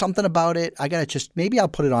heard something about it. I got to maybe I'll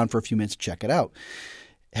put it on for a few minutes to check it out.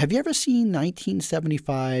 Have you ever seen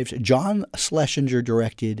 1975's John Schlesinger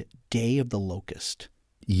directed Day of the Locust?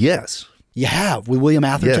 Yes. You have, with William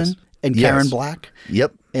Atherton and Karen Black?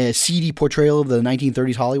 Yep. A seedy portrayal of the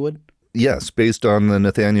 1930s Hollywood? Yes, based on the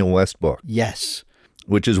Nathaniel West book. Yes.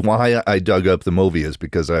 Which is why I dug up the movie, is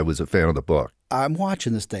because I was a fan of the book. I'm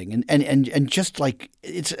watching this thing and just like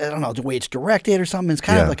it's, I don't know, the way it's directed or something, it's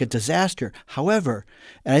kind of like a disaster. However,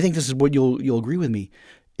 and I think this is what you'll agree with me,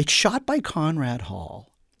 it's shot by Conrad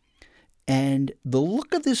Hall. And the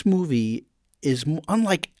look of this movie is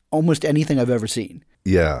unlike almost anything I've ever seen.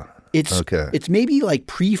 Yeah. It's maybe like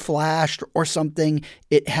pre-flashed or something.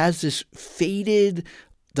 It has this faded,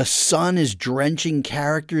 the sun is drenching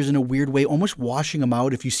characters in a weird way, almost washing them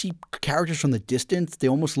out. If you see characters from the distance, they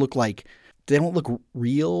almost look like, they don't look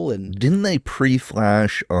real. And didn't they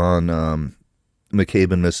pre-flash on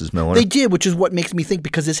McCabe and Mrs. Miller. They did, which is what makes me think,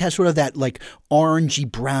 because this has sort of that like orangey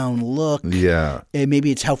brown look. Yeah. And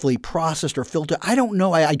maybe it's healthily processed or filtered. I don't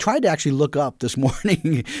know. I tried to actually look up this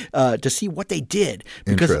morning to see what they did,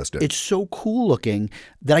 because Interesting. it's so cool looking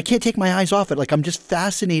that I can't take my eyes off it. Like, I'm just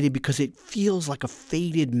fascinated because it feels like a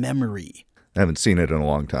faded memory. I haven't seen it in a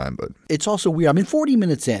long time, but It's also weird. I'm in 40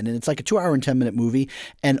 minutes in, and it's like a 2-hour and 10-minute movie.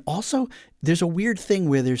 And also, there's a weird thing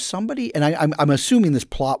where there's somebody, and I'm assuming this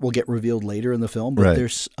plot will get revealed later in the film, but Right.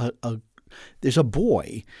 there's a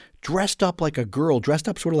boy dressed up like a girl, dressed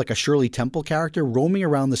up sort of like a Shirley Temple character, roaming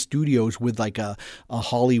around the studios with like a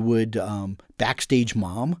Hollywood backstage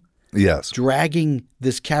mom, yes. dragging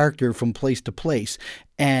this character from place to place.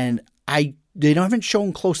 And they haven't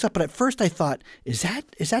shown close up, but at first I thought, is that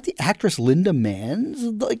the actress Linda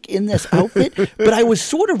Manns, like, in this outfit? But I was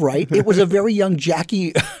sort of right. It was a very young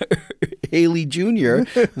Jackie Haley Jr.,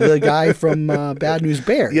 the guy from Bad News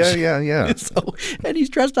Bears. Yeah. So, and he's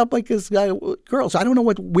dressed up like this girl. So I don't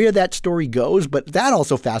know where that story goes, but that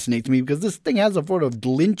also fascinates me, because this thing has a sort of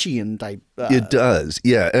Lynchian type. It does,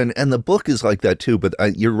 yeah, and the book is like that too. But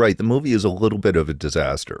you're right, the movie is a little bit of a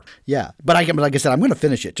disaster. Yeah, but like I said, I'm going to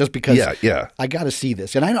finish it just because. Yeah. I got to see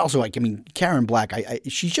this, and I also like. I mean, Karen Black.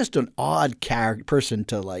 She's just an odd person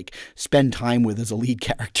to like spend time with as a lead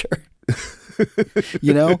character.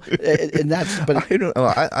 You know, and that's. But I don't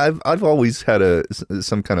know. I've always had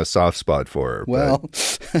some kind of soft spot for her. Well,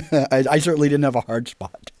 I certainly didn't have a hard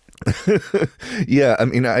spot. Yeah, I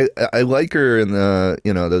mean, I like her in the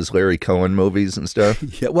those Larry Cohen movies and stuff.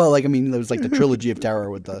 Yeah, well, like, I mean, there was like the trilogy of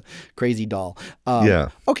terror with the crazy doll. Yeah.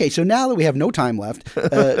 Okay, so now that we have no time left,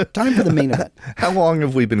 time for the main event. How long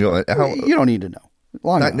have we been going? You don't need to know.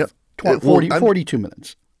 Long enough. 42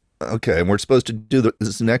 minutes. Okay, and we're supposed to do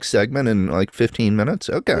this next segment in like 15 minutes?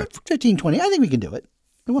 Okay. 15, 20. I think we can do it.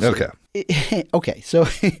 We'll see. Okay. Okay, so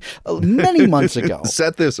many months ago.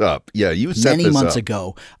 Set this up. Yeah, you set this up. Many months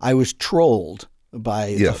ago, I was trolled by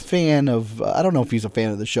a fan of, I don't know if he's a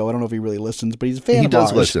fan of the show. I don't know if he really listens, but he's a fan of ours. He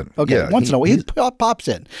does listen. Okay, Yeah, once in a while. He pops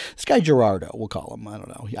in. This guy Gerardo, we'll call him. I don't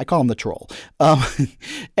know. I call him the troll.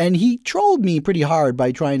 And he trolled me pretty hard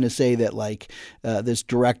by trying to say that, like, this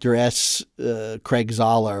director Craig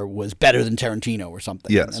Zoller was better than Tarantino or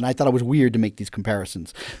something. Yes. And I thought it was weird to make these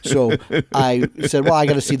comparisons. So I said, well, I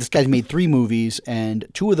got to see, this guy's made 3 movies, and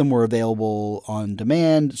 2 of them were available on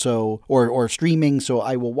demand, or streaming, so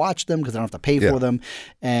I will watch them because I don't have to pay for them.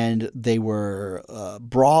 And they were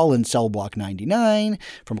Brawl and Cell Block 99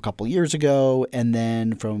 from a couple years ago, and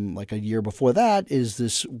then from like a year before that is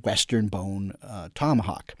this Western Bone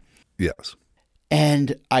Tomahawk. Yes.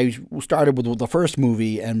 And I started with the first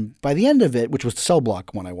movie, and by the end of it, which was the Cell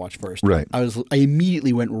Block one I watched first, right. I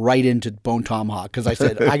immediately went right into Bone Tomahawk, because I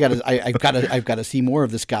said I've got to see more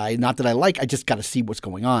of this guy. Not that I just got to see what's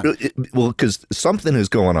going on. Well, because something is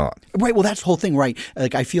going on, right? Well, that's the whole thing, right?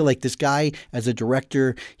 Like, I feel like this guy, as a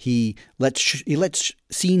director, he lets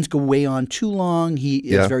scenes go way on too long. He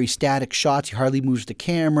is very static shots. He hardly moves the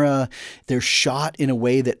camera. They're shot in a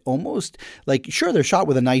way that almost like, sure, they're shot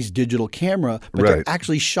with a nice digital camera, but they're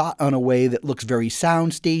actually shot on a way that looks very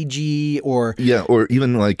soundstagey, or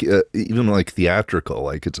even like theatrical,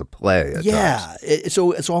 like it's a play. At times.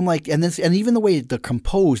 So I'm like, and even the way they're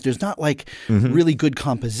composed, there's not like really good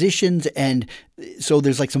compositions, and so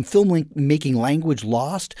there's like some making language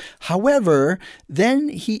lost. However,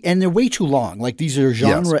 then they're way too long. Like, these are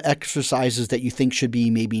genre exercises that you think should be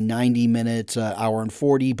maybe 90 minutes, hour and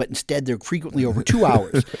 40, but instead they're frequently over 2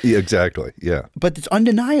 hours. Yeah, exactly. Yeah. But it's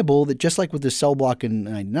undeniable that, just like with the Cell Block in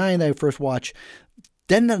 99 that I first watched,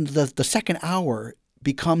 then the second hour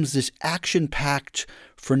becomes this action-packed,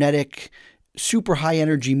 frenetic, super high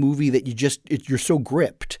energy movie that you're so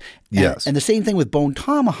gripped. And the same thing with Bone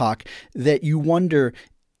Tomahawk, that you wonder,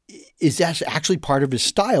 is that actually part of his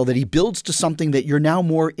style, that he builds to something that you're now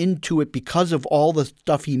more into it because of all the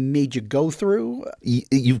stuff he made you go through?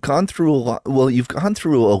 You've gone through a lot. Well, you've gone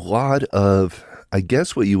through a lot of, I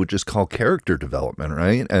guess, what you would just call character development,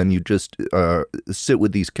 right? And you just sit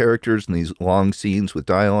with these characters and these long scenes with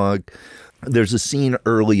dialogue. There's a scene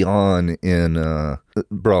early on in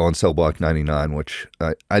Brawl and Cell Block 99, which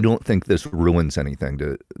I don't think this ruins anything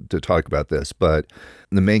to talk about this, but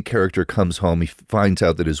the main character comes home. He finds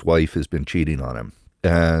out that his wife has been cheating on him.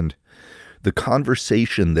 And the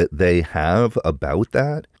conversation that they have about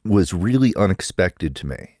that was really unexpected to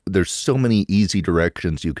me. There's so many easy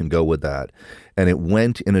directions you can go with that. And it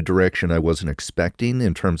went in a direction I wasn't expecting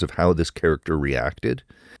in terms of how this character reacted.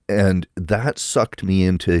 And that sucked me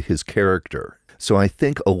into his character. So I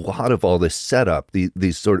think a lot of all this setup,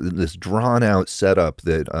 this drawn out setup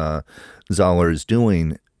that Zoller is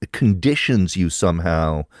doing, conditions you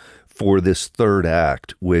somehow for this third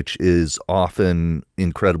act, which is often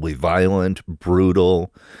incredibly violent,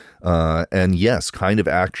 brutal, and yes, kind of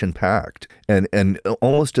action packed, and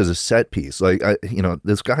almost as a set piece. Like,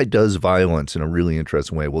 this guy does violence in a really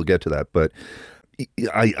interesting way. We'll get to that, but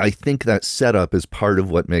I think that setup is part of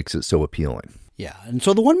what makes it so appealing. Yeah, and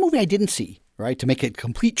so the one movie I didn't see, right, to make it a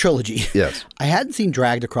complete trilogy. Yes. I hadn't seen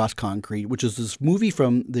Dragged Across Concrete, which is this movie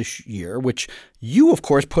from this year, which you, of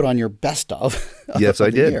course, put on your best of. Yes,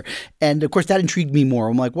 I did. Year. And, of course, that intrigued me more.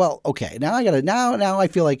 I'm like, well, okay, now I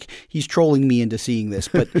feel like he's trolling me into seeing this.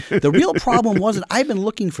 But the real problem wasn't, I've been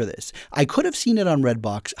looking for this. I could have seen it on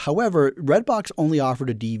Redbox. However, Redbox only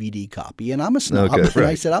offered a DVD copy, and I'm a snob. Okay, and right.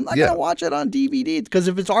 I said, I'm not going to watch it on DVD because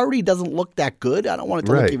if it already doesn't look that good, I don't want it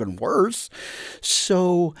to look even worse.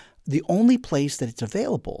 So the only place that it's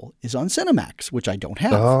available is on Cinemax, which I don't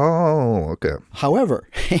have. Oh, okay. However,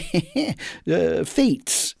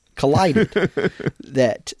 fates collided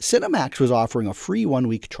that Cinemax was offering a free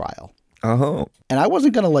 1-week trial. Oh. And I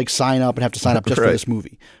wasn't going to sign up and have to sign up just for Right. this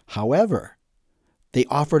movie. However, they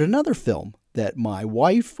offered another film that my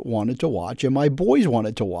wife wanted to watch and my boys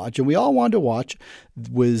wanted to watch and we all wanted to watch.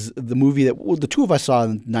 Was the movie that the two of us saw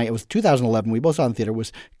in the night. It was 2011. We both saw in the theater.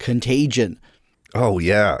 Was Contagion. Oh,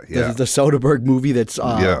 yeah. The Soderbergh movie that's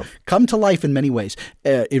come to life in many ways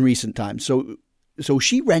in recent times. So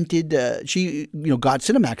she rented, she got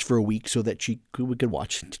Cinemax for a week so that we could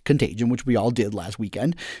watch Contagion, which we all did last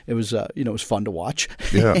weekend. It was it was fun to watch,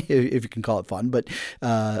 if you can call it fun. But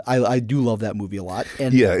I do love that movie a lot.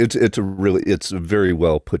 And yeah, it's a very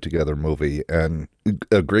well put together movie and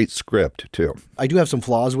a great script too. I do have some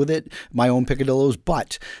flaws with it, my own picadillos,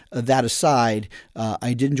 but that aside,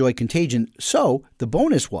 I did enjoy Contagion. So the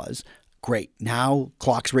bonus was, great, now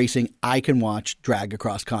clock's racing, I can watch Drag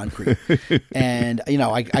Across Concrete. And,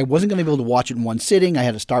 I wasn't going to be able to watch it in one sitting. I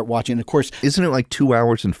had to start watching. And of course, isn't it like 2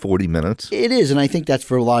 hours and 40 minutes? It is. And I think that's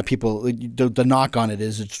for a lot of people, the knock on it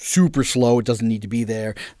is it's super slow. It doesn't need to be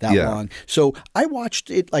there that long. So I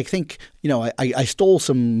watched it, I think, I stole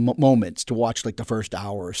some moments to watch like the first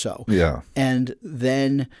hour or so. Yeah. And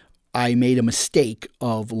then I made a mistake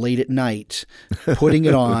of late at night putting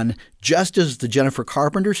it on just as the Jennifer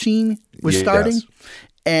Carpenter scene was starting.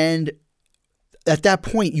 And at that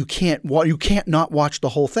point, you can't not watch the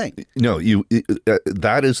whole thing. No,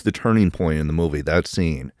 that is the turning point in the movie, that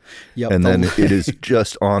scene. Yep. And then it is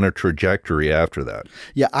just on a trajectory after that.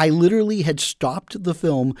 Yeah, I literally had stopped the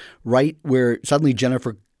film right where suddenly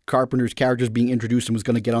Jennifer Carpenter's character is being introduced and was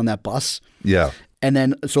going to get on that bus. Yeah. And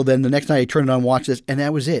then the next night I turned it on and watched this, and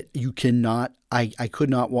that was it. You cannot, I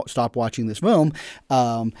could not stop watching this film.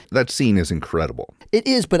 That scene is incredible. It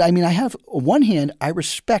is, but I mean, I have, on one hand, I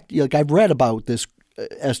respect, I've read about this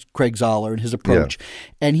as Craig Zoller and his approach,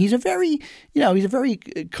 and he's a very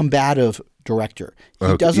combative director.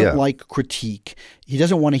 He doesn't like critique. He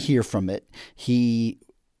doesn't want to hear from it. He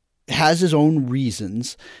has his own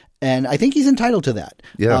reasons, and I think he's entitled to that.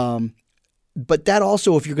 Yeah. But that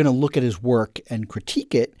also, if you're going to look at his work and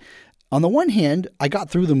critique it, on the one hand, I got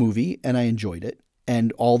through the movie and I enjoyed it.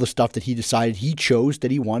 And all the stuff that he decided he chose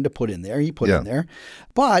that he wanted to put in there, he put in there.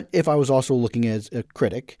 But if I was also looking as a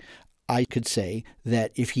critic, I could say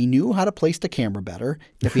that if he knew how to place the camera better,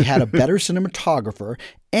 if he had a better cinematographer,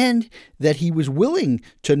 and that he was willing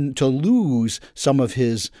to lose some of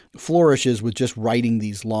his flourishes with just writing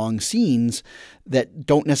these long scenes that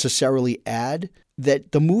don't necessarily add,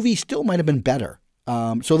 that the movie still might have been better.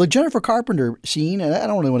 So the Jennifer Carpenter scene, and I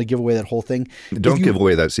don't really want to give away that whole thing. Don't give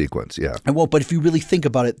away that sequence, yeah. I won't, but if you really think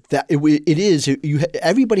about it, that it is.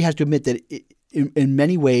 Everybody has to admit that in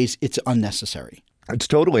many ways it's unnecessary. It's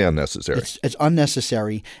totally unnecessary. It's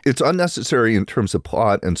unnecessary. It's unnecessary in terms of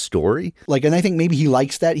plot and story. And I think maybe he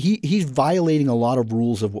likes that. He's violating a lot of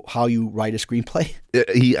rules of how you write a screenplay.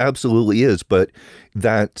 He absolutely is, but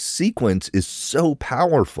that sequence is so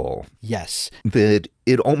powerful. Yes. That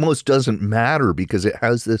it almost doesn't matter because it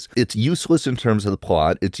has this, it's useless in terms of the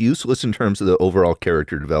plot. It's useless in terms of the overall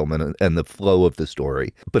character development and the flow of the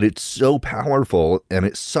story, but it's so powerful and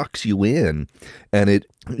it sucks you in. And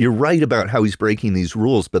you're right about how he's breaking these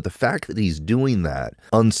rules, but the fact that he's doing that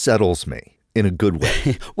unsettles me in a good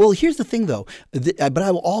way. Well, here's the thing, though. But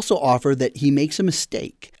I will also offer that he makes a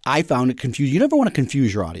mistake. I found it confusing. You never want to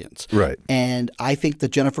confuse your audience. Right. And I think the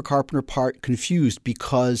Jennifer Carpenter part confused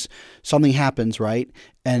because something happens, right?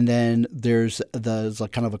 And then there's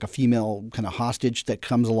kind of like a female kind of hostage that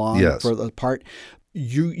comes along for the part.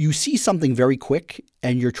 You see something very quick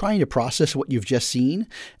and you're trying to process what you've just seen.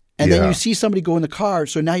 And then you see somebody go in the car.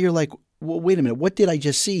 So now you're like, well, wait a minute, what did I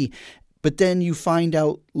just see? But then you find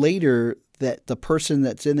out later that the person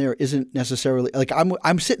that's in there isn't necessarily like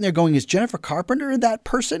I'm sitting there going, is Jennifer Carpenter that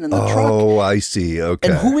person in the truck? Oh, I see. Okay.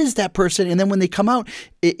 And who is that person? And then when they come out,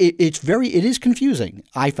 it is confusing,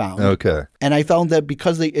 I found. Okay. And I found that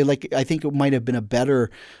because I think it might have been a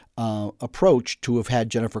better approach to have had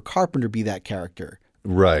Jennifer Carpenter be that character.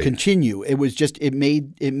 Right. Continue. It was just, it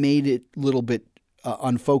made it a little bit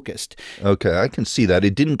unfocused. Okay, I can see that.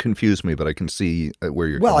 It didn't confuse me, but I can see where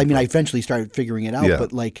you're Well, I coming mean, from. I eventually started figuring it out, Yeah.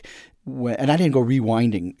 but and I didn't go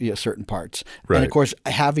rewinding certain parts. Right. And of course,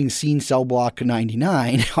 having seen Cell Block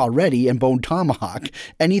 99 already and Bone Tomahawk,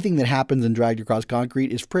 anything that happens in Dragged Across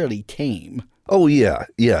Concrete is fairly tame. Oh, yeah.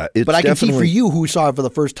 It's But I can see for definitely- you who saw it for the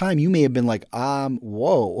first time, you may have been like,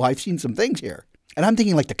 whoa, I've seen some things here. And I'm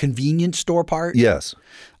thinking like the convenience store part. Yes.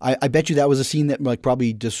 I bet you that was a scene that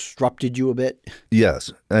probably disrupted you a bit.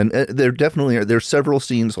 Yes, and there definitely are. There's several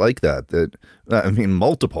scenes like that. I mean,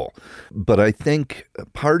 multiple. But I think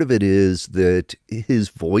part of it is that his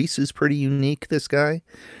voice is pretty unique. This guy,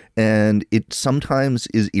 and it sometimes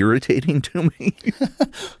is irritating to me.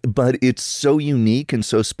 But it's so unique and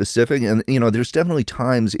so specific, and there's definitely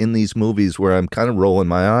times in these movies where I'm kind of rolling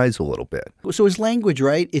my eyes a little bit. So his language,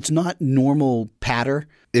 right? It's not normal patter.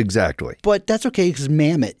 Exactly. But that's okay because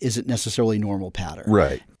Mamet isn't necessarily normal patter.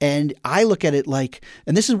 Right. And I look at it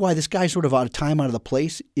and this is why this guy's sort of out of time, out of the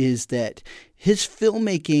place, is that his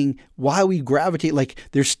filmmaking, while we gravitate,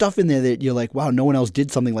 there's stuff in there that you're like, wow, no one else did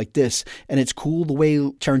something like this. And it's cool the way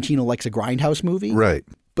Tarantino likes a grindhouse movie. Right.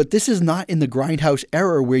 But this is not in the grindhouse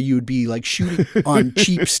era where you'd be shooting on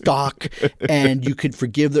cheap stock and you could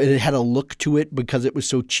forgive it had a look to it because it was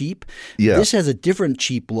so cheap. Yeah. This has a different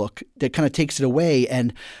cheap look that kind of takes it away.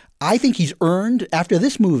 And I think he's earned, after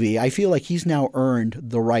this movie, I feel like he's now earned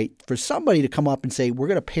the right for somebody to come up and say, we're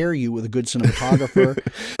going to pair you with a good cinematographer.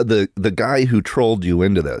 The guy who trolled you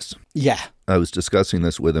into this. Yeah. I was discussing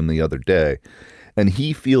this with him the other day, and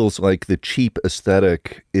he feels like the cheap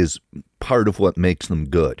aesthetic is part of what makes them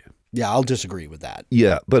good. Yeah, I'll disagree with that.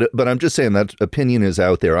 Yeah, but I'm just saying that opinion is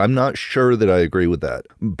out there. I'm not sure that I agree with that,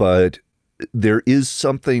 but there is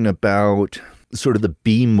something about sort of the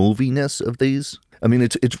B-moviness of these. I mean,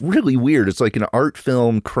 it's really weird. It's like an art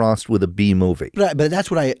film crossed with a B movie. But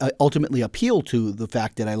that's what I ultimately appeal to, the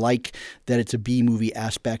fact that I like that it's a B movie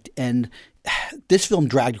aspect. And this film,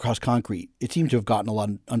 Dragged Across Concrete, it seems to have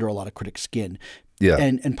gotten under a lot of critics' skin. Yeah.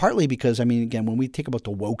 And partly because, I mean, again, when we think about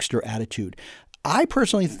the wokester attitude, I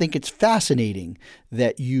personally think it's fascinating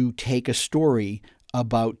that you take a story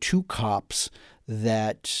about two cops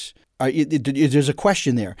that there's a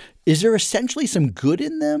question there. Is there essentially some good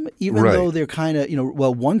in them, even Right. though they're kind of,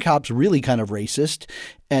 one cop's really kind of racist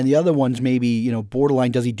and the other one's maybe,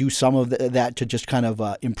 borderline, does he do some of that to just kind of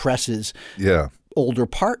impress his Yeah. older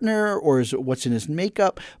partner, or is it what's in his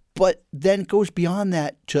makeup? But then it goes beyond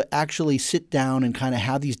that to actually sit down and kind of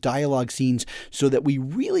have these dialogue scenes so that we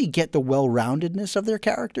really get the well-roundedness of their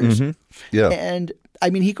characters. Mm-hmm. Yeah. And I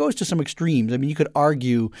mean, he goes to some extremes. I mean, you could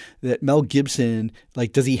argue that Mel Gibson,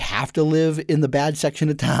 does he have to live in the bad section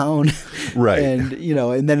of town? Right. And,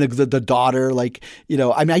 and then the daughter, I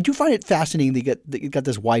mean, I do find it fascinating. They got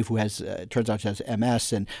this wife who has, turns out she has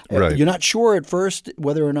MS, and Right. you're not sure at first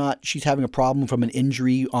whether or not she's having a problem from an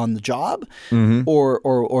injury on the job, Mm-hmm. or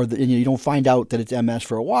you don't find out that it's MS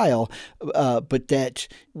for a while, but that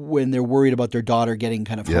when they're worried about their daughter getting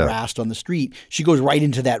kind of Yeah. harassed on the street, she goes right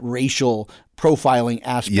into that racial profiling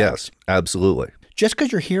aspect. Yes, absolutely. Just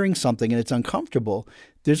because you're hearing something and it's uncomfortable,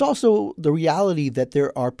 there's also the reality that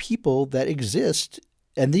there are people that exist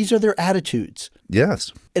and these are their attitudes.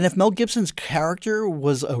 Yes. And if Mel Gibson's character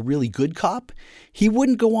was a really good cop, he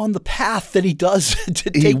wouldn't go on the path that he does to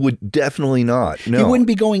take. He would definitely not. No. He wouldn't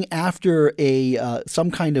be going after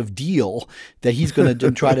some kind of deal that he's going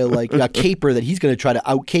to try to a caper that he's going to try to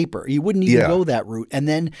out caper. He wouldn't even Yeah. go that route. And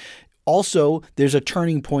then also there's a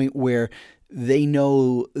turning point where they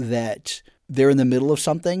know that they're in the middle of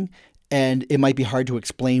something and it might be hard to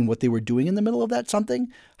explain what they were doing in the middle of that something.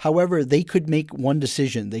 However, they could make one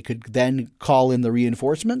decision. They could then call in the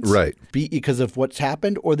reinforcements Right. because of what's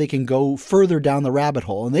happened, or they can go further down the rabbit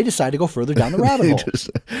hole. And they decide to go further down the rabbit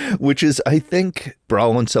hole. Which is, I think,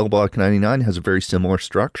 Brawl and Cell Block 99 has a very similar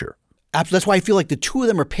structure. Absolutely. That's why I feel like the two of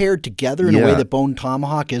them are paired together in a way Yeah. that Bone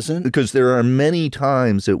Tomahawk isn't. Because there are many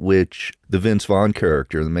times at which the Vince Vaughn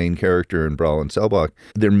character, the main character in Brawl and Cell Block,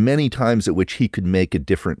 there are many times at which he could make a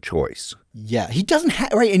different choice. Yeah, he doesn't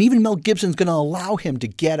have, right, and even Mel Gibson's going to allow him to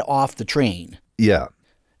get off the train, Yeah.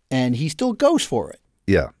 and he still goes for it.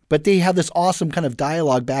 Yeah. But they have this awesome kind of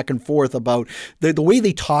dialogue back and forth about the way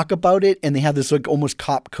they talk about it, and they have this like almost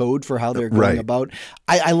cop code for how they're going about.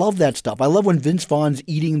 I love that stuff. I love when Vince Vaughn's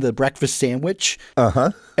eating the breakfast sandwich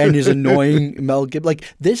and is annoying Mel Gibson. Like,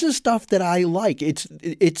 this is stuff that I like.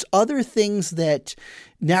 It's other things that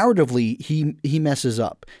narratively he messes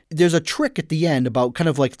up. There's a trick at the end about kind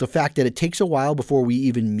of like the fact that it takes a while before we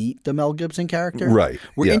even meet the Mel Gibson character. Right.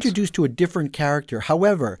 We're introduced to a different character.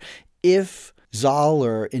 However, if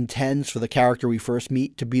Zoller intends for the character we first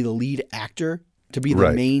meet to be the lead actor, to be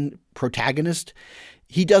the main protagonist,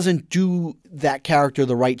 he doesn't do that character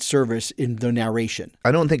the right service in the narration.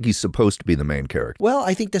 I don't think he's supposed to be the main character. Well,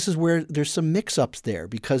 I think this is where there's some mix-ups there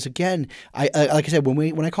because, again, I like I said,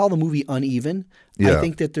 when I call the movie uneven, I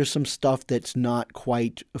think that there's some stuff that's not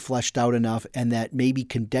quite fleshed out enough, and that maybe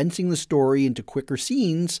condensing the story into quicker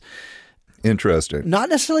scenes. Interesting. Not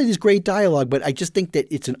necessarily this great dialogue, but I just think that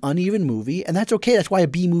it's an uneven movie, and that's okay. That's why a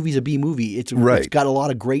B movie is a B movie. It's got a lot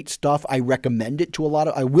of great stuff. I will recommend it to a lot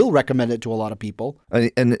of people.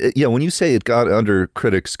 And when you say it got under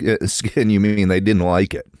critics' skin, you mean they didn't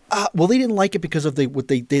like it? Well, they didn't like it because of what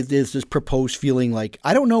they did. There's this proposed feeling like,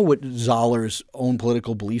 I don't know what Zoller's own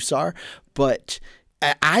political beliefs are, but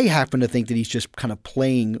I happen to think that he's just kind of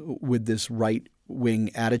playing with this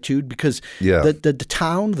right-wing attitude because the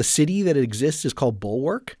town, the city that exists is called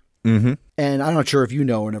Bulwark. Mm-hmm. And I'm not sure if you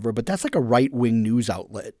know or never, but that's like a right-wing news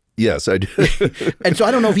outlet. Yes, I do. And so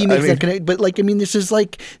I don't know if he makes that connection, but like, I mean, this is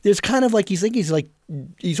like, there's kind of like,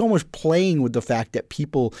 he's almost playing with the fact that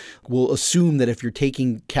people will assume that if you're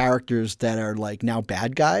taking characters that are like now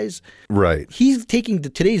bad guys, right? He's taking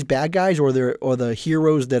today's bad guys or the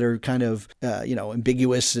heroes that are kind of,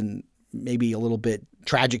 ambiguous and maybe a little bit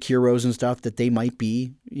tragic heroes and stuff, that they might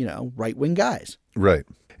be, right-wing guys. Right.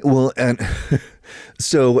 Well, and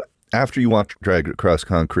so after you watched Dragged Across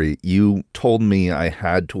Concrete, you told me I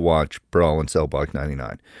had to watch Brawl in Cell Block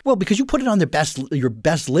 99. Well, because you put it on your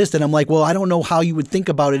best list, and I'm like, well, I don't know how you would think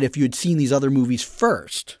about it if you had seen these other movies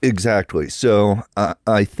first. Exactly. So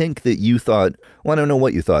I think that you thought, well, I don't know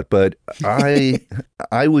what you thought, but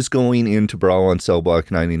I was going into Brawl on Cell Block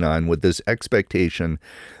 99 with this expectation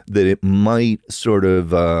that it might sort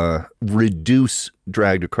of reduce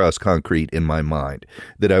Dragged Across Concrete in my mind,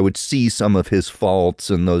 that I would see some of his faults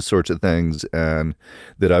and those sorts of things, and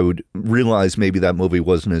that I would realize maybe that movie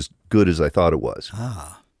wasn't as good as I thought it was.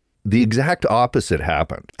 The exact opposite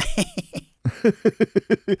happened.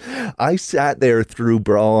 I sat there through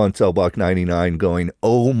Brawl on Cell Block 99 going,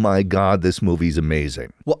 oh my God, this movie's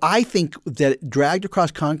amazing. Well, I think that Dragged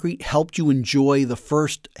Across Concrete helped you enjoy the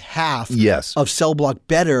first half of Cell Block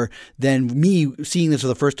better than me seeing this for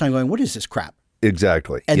the first time going, what is this crap?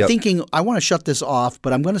 Exactly. And thinking, I want to shut this off,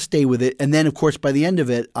 but I'm going to stay with it. And then, of course, by the end of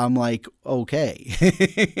it, I'm like,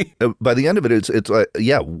 okay. By the end of it, it's like,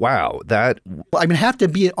 wow. Well, I'm going to have to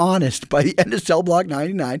be honest. By the end of Cell Block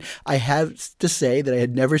 99, I have to say that I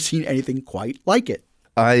had never seen anything quite like it.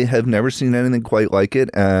 I have never seen anything quite like it,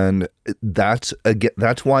 and that's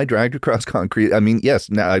why Dragged Across Concrete. I mean, yes,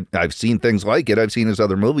 now I've seen things like it. I've seen his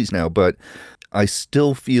other movies now, but I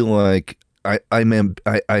still feel like I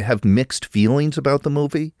have mixed feelings about the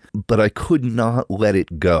movie, but I could not let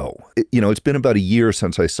it go. It's been about a year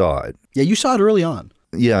since I saw it. Yeah, you saw it early on.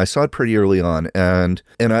 Yeah, I saw it pretty early on, and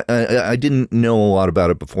I didn't know a lot about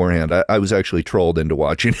it beforehand. I was actually trolled into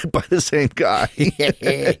watching it by the same guy.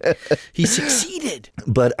 He succeeded.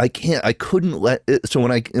 But I couldn't let it. So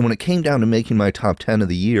when it came down to making my top 10 of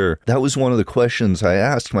the year, that was one of the questions I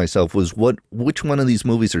asked myself was which one of these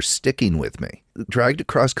movies are sticking with me? Dragged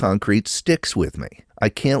Across Concrete sticks with me. I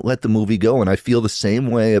can't let the movie go, and I feel the same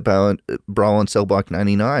way about Brawl on Cell Block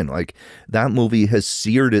 99. Like, that movie has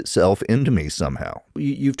seared itself into me somehow.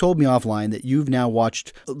 You've told me offline that you've now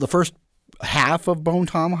watched the first half of Bone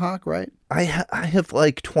Tomahawk, right? I have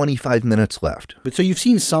like 25 minutes left. But so you've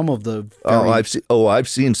seen some of the. I've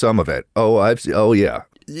seen some of it. Yeah.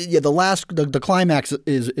 Yeah, the climax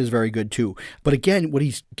is very good too. But again, what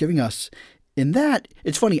he's giving us in that,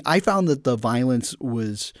 it's funny. I found that the violence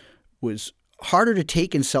was harder to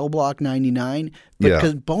take in Cell Block 99,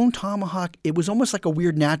 because Bone Tomahawk, it was almost like a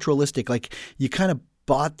weird naturalistic, like you kind of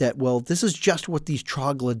bought that, well, this is just what these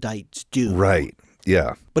troglodytes do. Right.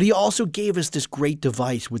 Yeah. But he also gave us this great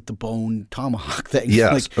device with the Bone Tomahawk thing.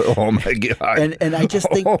 Yes. Oh my God. And I just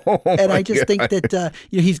think, think that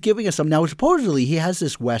he's giving us some. Now supposedly he has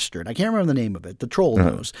this Western. I can't remember the name of it. The Troll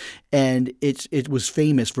Knows, and it was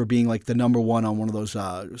famous for being like the number one on one of those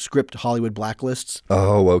script Hollywood blacklists.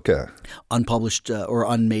 Oh, okay. Unpublished or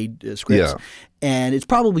unmade scripts. Yeah. And it's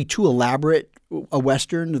probably too elaborate a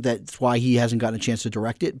Western. That's why he hasn't gotten a chance to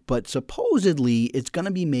direct it. But supposedly it's going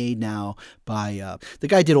to be made now by the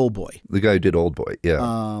guy guy did Old Boy. The guy who did Old Boy,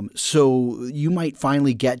 yeah. So you might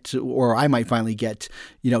finally get, or I might finally get,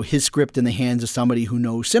 his script in the hands of somebody who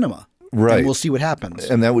knows cinema. Right. And we'll see what happens.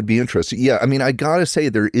 And that would be interesting. Yeah, I mean, I got to say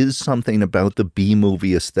there is something about the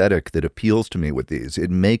B-movie aesthetic that appeals to me with these.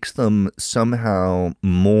 It makes them somehow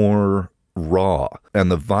more raw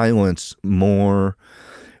and the violence more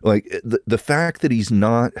like the fact that he's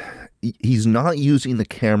not using the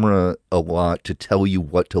camera a lot to tell you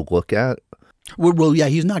what to look at. Well, yeah,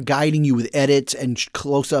 he's not guiding you with edits and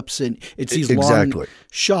close-ups, and it's these long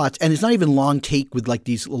shots, and it's not even long take with like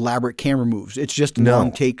these elaborate camera moves. It's just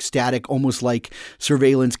long take, static, almost like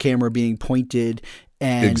surveillance camera being pointed,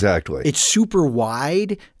 and it's super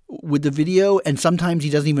wide with the video, and sometimes he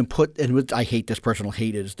doesn't even put, and I hate this personal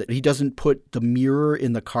hate is that he doesn't put the mirror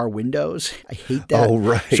in the car windows. I hate that. Oh,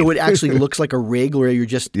 right. So it actually looks like a rig where you're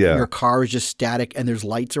just, your car is just static and there's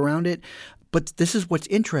lights around it. But this is what's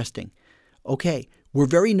interesting. Okay, we're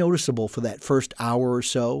very noticeable for that first hour or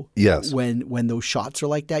so. Yes. When those shots are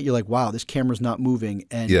like that, you're like, wow, this camera's not moving,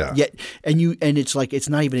 and it's like it's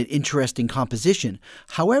not even an interesting composition.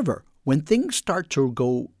 However, when things start to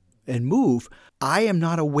go and move, I am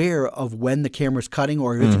not aware of when the camera's cutting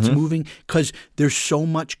or if it's moving because there's so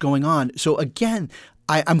much going on. So again,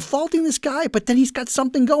 I'm faulting this guy, but then he's got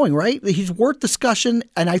something going, right? He's worth discussion,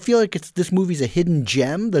 and I feel like this movie's a hidden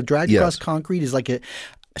gem. The Dragged Across Concrete is like a.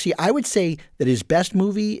 See, I would say that his best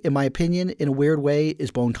movie, in my opinion, in a weird way,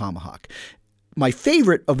 is Bone Tomahawk. My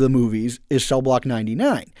favorite of the movies is Cell Block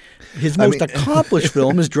 99. His most accomplished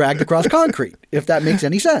film is Dragged Across Concrete, if that makes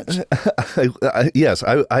any sense. Yes,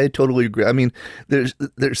 I totally agree. I mean, there's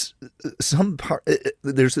some part,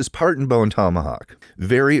 there's this part in Bone Tomahawk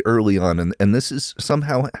very early on, and this is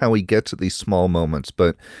somehow how he gets at these small moments,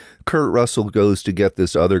 but Kurt Russell goes to get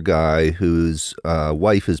this other guy whose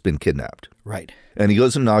wife has been kidnapped. Right. And he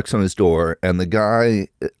goes and knocks on his door, and the guy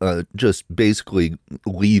just basically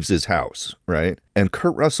leaves his house, right? And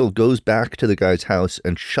Kurt Russell goes back to the guy's house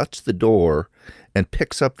and shuts the door and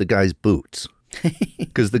picks up the guy's boots.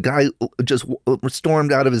 Because the guy just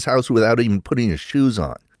stormed out of his house without even putting his shoes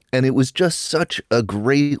on. And it was just such a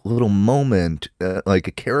great little moment, like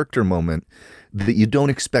a character moment, that you don't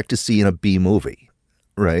expect to see in a B movie.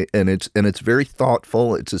 Right. And it's very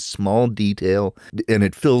thoughtful. It's a small detail, and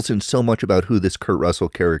it fills in so much about who this Kurt Russell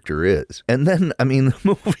character is. And then, I mean, the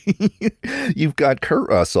movie, you've got Kurt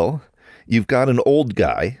Russell, you've got an old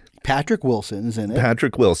guy. Patrick Wilson's in it.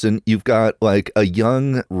 Patrick Wilson. You've got like a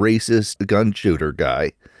young racist gun shooter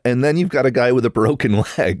guy. And then you've got a guy with a broken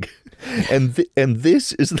leg. And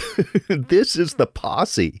this is the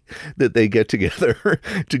posse that they get together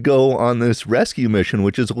to go on this rescue mission,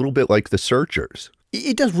 which is a little bit like The Searchers.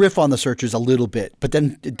 It does riff on The Searchers a little bit, but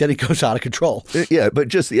then it goes out of control. Yeah, but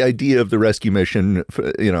just the idea of the rescue mission,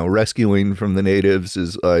 rescuing from the natives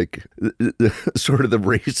is like sort of the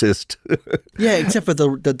racist. Yeah, except for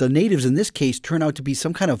the natives in this case turn out to be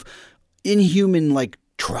some kind of inhuman, like,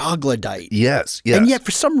 troglodyte. Yes. And yet,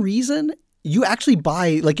 for some reason, you actually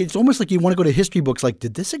buy, like, it's almost like you want to go to history books, like,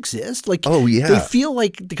 did this exist? Like, oh, yeah. They feel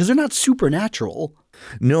like, because they're not supernatural.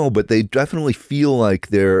 No, but they definitely feel like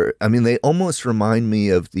they almost remind me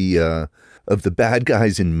of the bad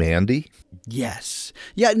guys in Mandy. Yes.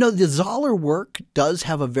 Yeah, no, the Zoller work does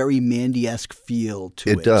have a very Mandy-esque feel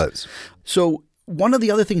to it. It does. So one of the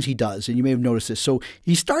other things he does, and you may have noticed this, so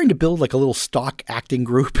he's starting to build like a little stock acting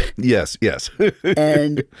group. Yes.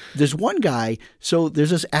 And there's one guy, so there's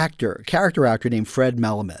this character actor named Fred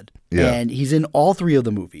Melamed. Yeah. And he's in all three of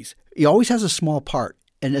the movies. He always has a small part.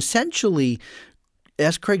 And essentially,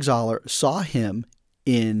 S. Craig Zoller saw him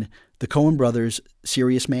in the Coen Brothers'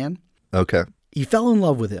 Serious Man. Okay. He fell in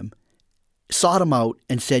love with him, sought him out,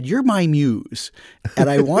 and said, "You're my muse, and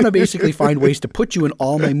I want to basically find ways to put you in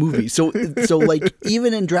all my movies." So like,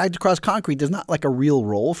 even in Dragged Across Concrete, there's not like a real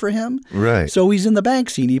role for him. Right. So he's in the bank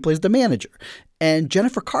scene. He plays the manager. And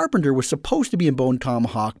Jennifer Carpenter was supposed to be in Bone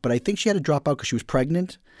Tomahawk, but I think she had to drop out because she was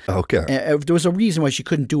pregnant. Okay. And there was a reason why she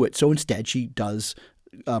couldn't do it. So instead, she does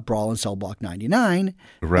Brawl in Cell Block 99.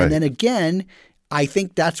 Right. And then again, I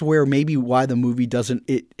think that's where maybe why the movie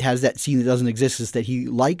it has that scene that doesn't exist, is that he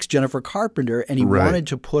likes Jennifer Carpenter and he wanted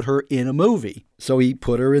to put her in a movie. So he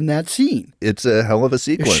put her in that scene. It's a hell of a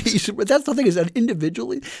sequence. That's the thing, is that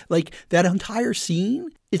individually, like that entire scene,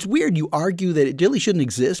 it's weird. You argue that it really shouldn't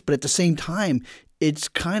exist, but at the same time, it's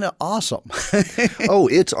kind of awesome. Oh,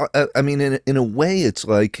 it's, I mean, in a way, it's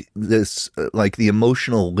like this, like the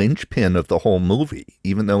emotional linchpin of the whole movie,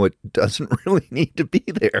 even though it doesn't really need to be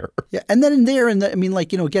there. Yeah. And then I mean,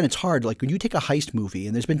 like, again, it's hard. Like when you take a heist movie,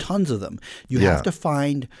 and there's been tons of them, you have to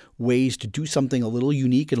find ways to do something a little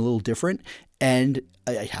unique and a little different. And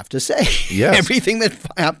I have to say, Yes. everything that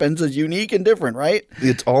happens is unique and different, right?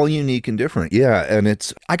 It's all unique and different. Yeah. And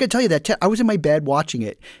it's, I could tell you that I was in my bed watching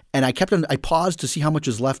it, and I paused to see how much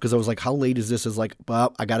is left because I was like, how late is this? It's like,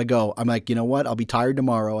 well, I got to go. I'm like, you know what? I'll be tired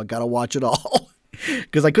tomorrow. I got to watch it all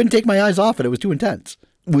because I couldn't take my eyes off it. It was too intense.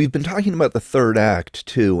 we've been talking about the third act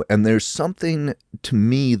too, and there's something to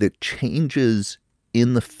me that changes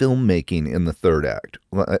in the filmmaking in the third act.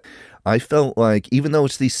 I felt like, even though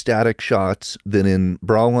it's these static shots, that in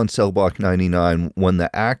Brawl on Cell Block 99, when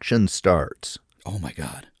the action starts. Oh my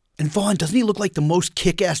God. And Vaughn, doesn't he look like the most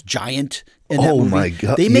kick-ass giant in that Oh movie? my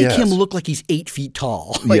God, They make yes. him look like he's 8 feet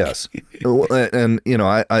tall. Like, Yes. And, you know,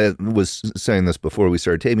 I was saying this before we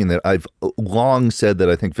started taping, that I've long said that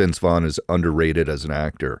I think Vince Vaughn is underrated as an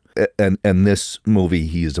actor. And this movie,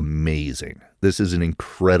 he is amazing. This is an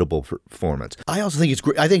incredible performance. I also think it's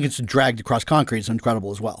great. I think it's Dragged Across Concrete is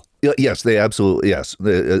incredible as well. Yes, they absolutely, yes.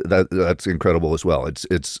 That's incredible as well.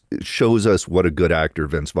 It shows us what a good actor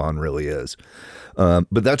Vince Vaughn really is. But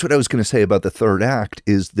that's what I was going to say about the third act,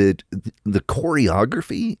 is that the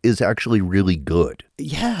choreography is actually really good.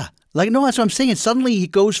 Yeah. Like, no, that's what I'm saying. Suddenly he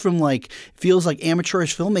goes from feels like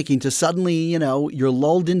amateurish filmmaking to suddenly, you're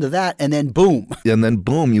lulled into that, and then boom. And then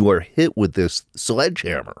boom, you are hit with this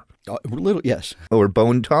sledgehammer. Yes. Or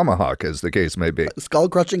bone tomahawk, as the case may be.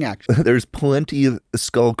 Skull-crushing action. There's plenty of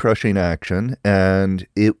skull-crushing action, and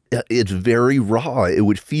it's very raw. It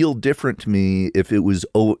would feel different to me if it was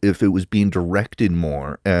being directed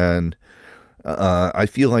more. And I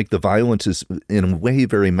feel like the violence is, in a way,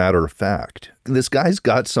 very matter-of-fact. This guy's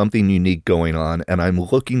got something unique going on, and I'm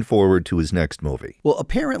looking forward to his next movie. Well,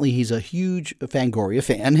 apparently he's a huge Fangoria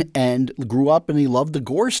fan and grew up and he loved the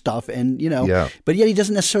gore stuff, and Yeah. but yet he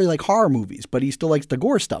doesn't necessarily like horror movies, but he still likes the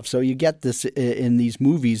gore stuff. So you get this in these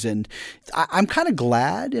movies, and I'm kind of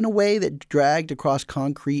glad in a way that Dragged Across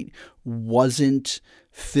Concrete wasn't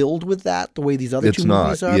filled with that the way these other two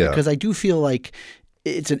movies are, because I do feel like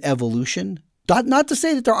it's an evolution. Not to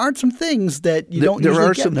say that there aren't some things that you don't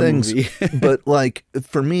usually get in a movie. But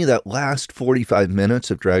for me, that last 45 minutes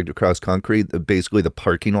of Dragged Across Concrete, basically the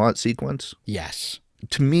parking lot sequence, Yes.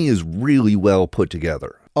 to me is really well put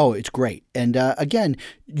together. Oh, it's great. And again,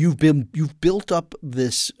 you've built up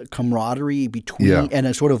this camaraderie between and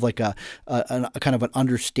a sort of like a kind of an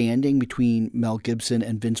understanding between Mel Gibson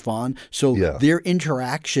and Vince Vaughn. So their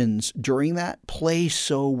interactions during that play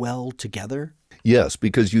so well together. Yes,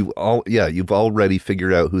 because you've already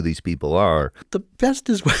figured out who these people are. The best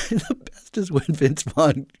is when Vince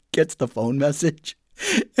Vaughn gets the phone message,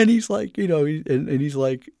 and he's like, and he's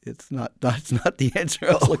like, that's not the answer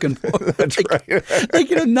I was looking for. That's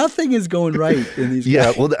right. Nothing is going right in these.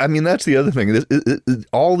 Yeah, well, I mean, that's the other thing.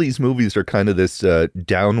 All these movies are kind of this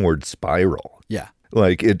downward spiral. Yeah.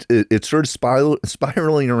 Like it's sort of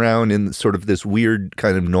spiraling around in sort of this weird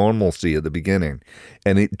kind of normalcy at the beginning,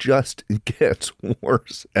 and it just gets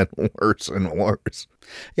worse and worse and worse.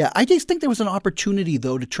 Yeah, I just think there was an opportunity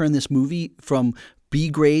though to turn this movie from B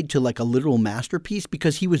grade to like a literal masterpiece,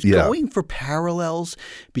 because he was going for parallels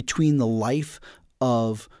between the life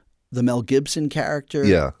of the Mel Gibson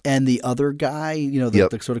character and the other guy,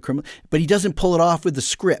 the sort of criminal, but he doesn't pull it off with the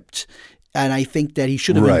script. And I think that he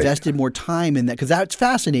should have invested more time in that, because that's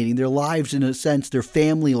fascinating. Their lives, in a sense, their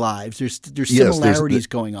family lives. There's similarities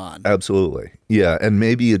going on. Absolutely, yeah. And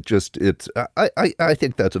maybe I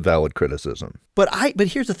think that's a valid criticism. But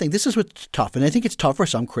here's the thing. This is what's tough, and I think it's tough for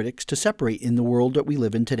some critics to separate in the world that we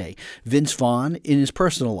live in today. Vince Vaughn, in his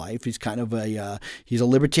personal life, he's kind of he's a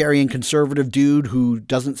libertarian conservative dude who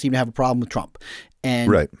doesn't seem to have a problem with Trump.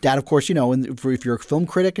 And that, of course, if you're a film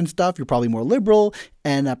critic and stuff, you're probably more liberal,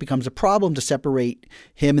 and that becomes a problem to separate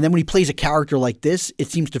him. And then when he plays a character like this, it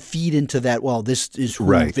seems to feed into that, well, this is who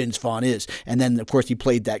Vince Vaughn is. And then, of course, he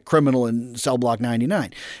played that criminal in Cell Block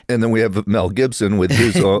 99. And then we have Mel Gibson with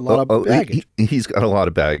his a lot of baggage. He's got a lot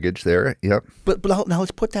of baggage there. Yep. But now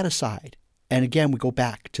let's put that aside. And again, we go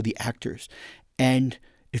back to the actors. And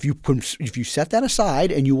if you set that aside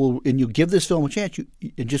and you give this film a chance, you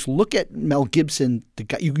just look at Mel Gibson, the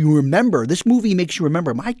guy you remember. This movie makes you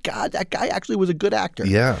remember, my God, that guy actually was a good actor.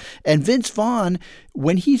 Yeah. And Vince Vaughn,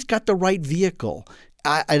 when he's got the right vehicle,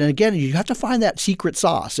 and again, you have to find that secret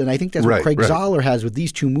sauce. And I think that's what Craig Zoller has with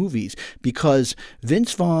these two movies, because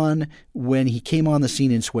Vince Vaughn, when he came on the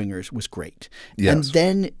scene in Swingers, was great. Yes. And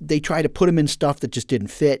then they tried to put him in stuff that just didn't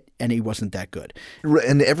fit, and he wasn't that good.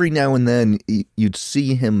 And every now and then you'd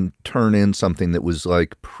see him turn in something that was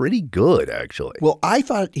like pretty good, actually. Well, I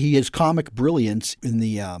thought he has comic brilliance in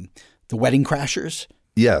the Wedding Crashers.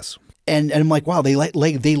 Yes. And I'm like, wow, they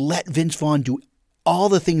let Vince Vaughn do all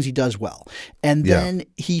the things he does well. And then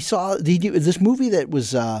he saw this movie that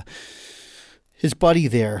was his buddy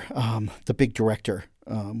there, the big director,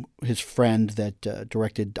 his friend that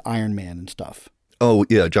directed Iron Man and stuff. Oh,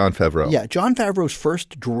 yeah, Jon Favreau. Yeah, Jon Favreau's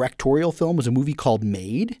first directorial film was a movie called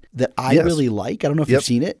Made that I really like. I don't know if you've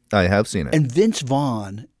seen it. I have seen it. And Vince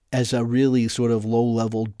Vaughn, as a really sort of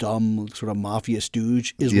low-level, dumb sort of mafia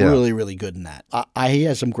stooge, is really, really good in that. He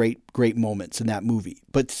has some great moments in that movie.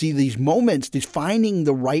 But see, these moments, these finding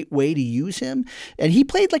the right way to use him, and he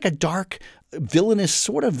played like a dark, villainous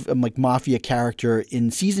sort of like mafia character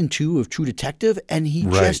in season 2 of True Detective, and he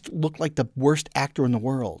just looked like the worst actor in the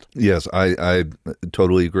world. Yes, I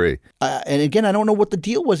totally agree. And again, I don't know what the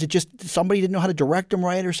deal was. It just somebody didn't know how to direct him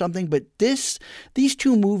right or something. But these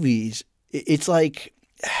 2 movies, it's like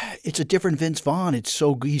it's a different Vince Vaughn. He's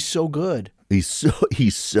so good. He's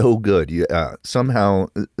so good. Yeah. Somehow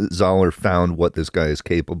Zoller found what this guy is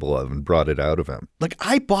capable of and brought it out of him. Like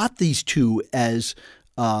I bought these 2 as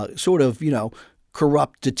sort of,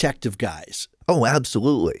 corrupt detective guys. Oh,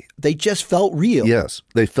 absolutely. They just felt real. Yes,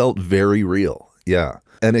 they felt very real. Yeah.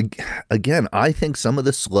 And again, I think some of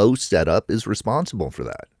the slow setup is responsible for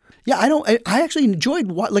that. Yeah, I actually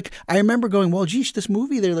enjoyed I remember going, well, geez, this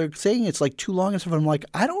movie they're saying it's like too long and stuff. I'm like,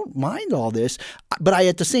 I don't mind all this. But I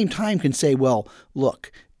at the same time can say, well,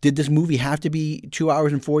 look, did this movie have to be 2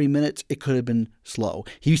 hours and 40 minutes? It could have been slow.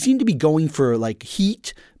 He seemed to be going for like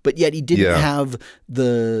heat, but yet he didn't have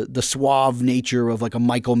the suave nature of like a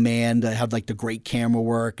Michael Mann to have like the great camera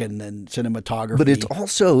work and then cinematography. But it's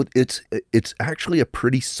also it's actually a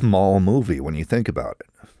pretty small movie when you think about it.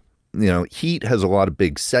 Heat has a lot of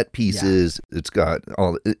big set pieces. Yeah. It's got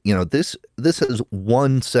all, this has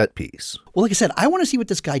one set piece. Well, like I said, I want to see what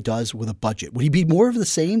this guy does with a budget. Would he be more of the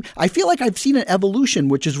same? I feel like I've seen an evolution,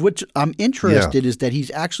 which is what I'm interested is that he's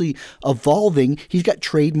actually evolving. He's got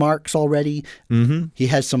trademarks already. Mm-hmm. He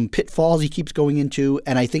has some pitfalls he keeps going into,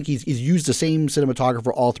 and I think he's used the same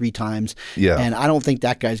cinematographer all 3 times. Yeah. And I don't think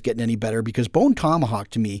that guy's getting any better because Bone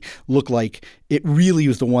Tomahawk to me looked like it really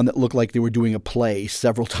was the one that looked like they were doing a play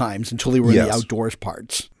several times until they were in the outdoors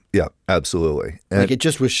parts. Yeah, absolutely. And like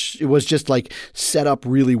it was just like set up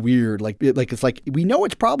really weird. Like it's like we know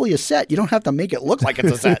it's probably a set. You don't have to make it look like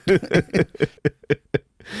it's a set.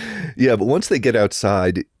 Yeah, but once they get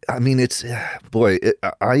outside, I mean, I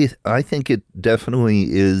think it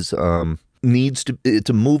definitely is it's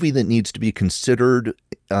a movie that needs to be considered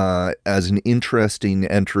as an interesting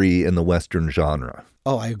entry in the Western genre.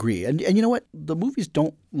 Oh, I agree. And you know what? The movies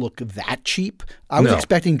don't look that cheap. I was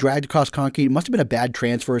expecting Dragged Across Concrete. It must have been a bad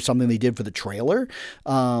transfer or something they did for the trailer.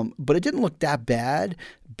 But it didn't look that bad.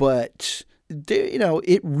 But,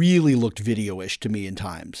 it really looked video-ish to me in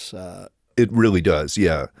times. It really does,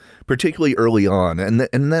 yeah. Particularly early on.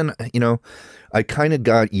 And then, I kind of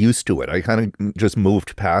got used to it. I kind of just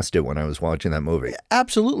moved past it when I was watching that movie.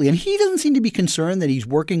 Absolutely. And he doesn't seem to be concerned that he's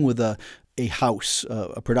working with a house,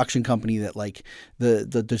 a production company that like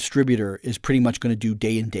the distributor is pretty much going to do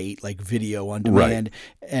day and date, like video on demand,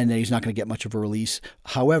 and then he's not going to get much of a release.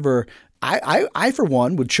 However, I for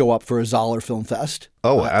one would show up for a Zoller Film Fest.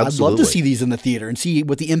 Oh, absolutely. I'd love to see these in the theater and see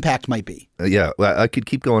what the impact might be. Yeah, I could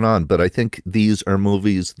keep going on, but I think these are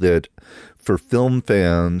movies that for film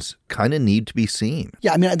fans kind of need to be seen.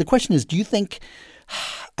 Yeah, I mean, the question is, do you think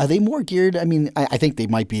are they more geared? I mean, I think they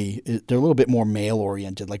might be. They're a little bit more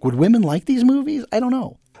male-oriented. Like, would women like these movies? I don't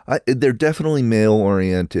know. They're definitely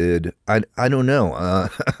male-oriented. I don't know. I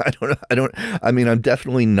mean, I'm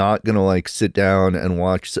definitely not going to like sit down and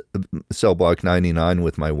watch Cell Block 99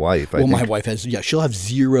 with my wife. My wife she'll have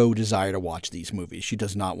zero desire to watch these movies. She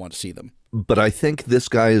does not want to see them. But I think this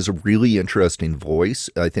guy is a really interesting voice.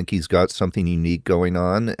 I think he's got something unique going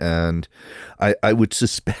on. And I would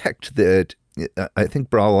suspect that I think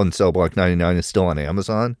Brawl on Cell Block 99 is still on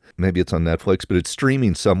Amazon. Maybe it's on Netflix, but it's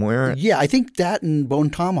streaming somewhere. Yeah, I think that and Bone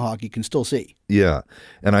Tomahawk you can still see. Yeah,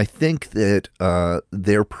 and I think that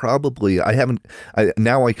they're probably.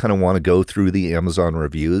 Now I kind of want to go through the Amazon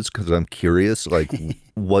reviews because I'm curious, like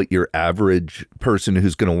what your average person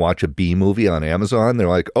who's going to watch a B movie on Amazon. They're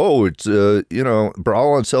like, oh, it's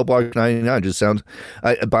Brawl on Cell Block 99 just sounds.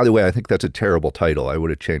 By the way, I think that's a terrible title. I would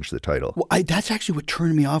have changed the title. Well, that's actually what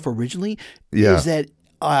turned me off originally. Yeah. Is that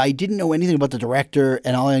I didn't know anything about the director,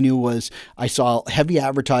 and all I knew was I saw heavy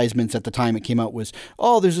advertisements at the time it came out was,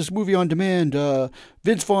 oh, there's this movie on demand,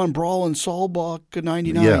 Vince Vaughn, Brawl and Cell Block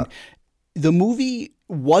 99. Yeah. The movie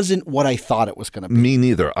wasn't what I thought it was going to be. Me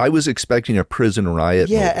neither. I was expecting a prison riot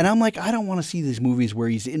Yeah, movie. and I'm like, I don't want to see these movies where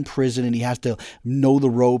he's in prison and he has to know the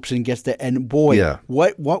ropes and gets the, and boy, Yeah.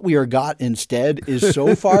 what we are got instead is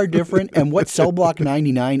so far different. And what Cell Block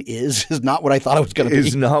 99 is not what I thought it was going to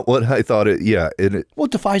Is be. not what I thought it. Yeah, Well,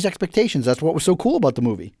 it defies expectations. That's what was so cool about the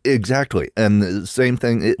movie. exactly. And the same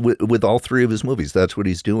thing with all three of his movies. That's what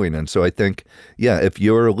he's doing. And so I think, yeah, if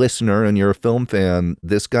you're a listener and you're a film fan,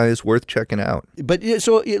 this guy is worth checking out. But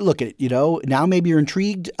so look at it, now maybe you're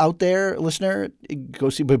intrigued out there, listener. Go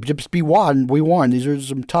see, but just be warned. We warned. These are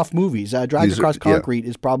some tough movies. Dragged Across Concrete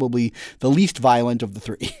is probably the least violent of the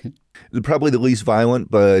three. Probably the least violent,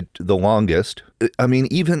 but the longest. I mean,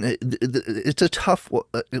 even it's a tough.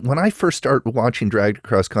 When I first started watching Dragged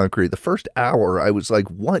Across Concrete, the first hour, I was like,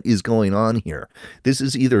 "What is going on here? This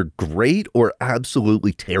is either great or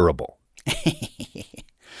absolutely terrible."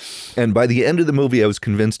 And by the end of the movie, I was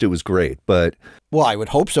convinced it was great. But Well, I would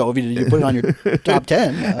hope so if you put it on your top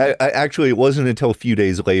 10. I actually, it wasn't until a few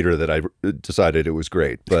days later that I decided it was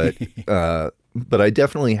great. But but I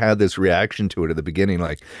definitely had this reaction to it at the beginning,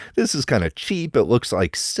 like, this is kind of cheap. It looks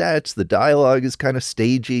like sets. The dialogue is kind of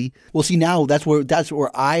stagey. Well, see, now that's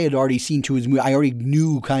where I had already seen to his movie. I already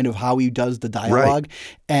knew kind of how he does the dialogue. Right.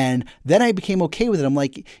 And then I became okay with it. I'm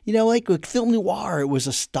like, like with film noir, it was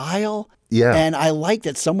a style. Yeah. And I like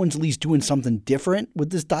that someone's at least doing something different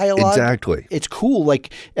with this dialogue. Exactly. It's cool.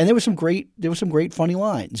 Like, and there was some great funny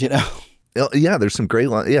lines, Yeah, there's some great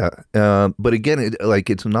lines. Yeah. But again,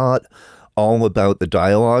 it's not all about the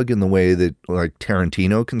dialogue in the way that like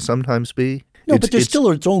Tarantino can sometimes be. No, but there's still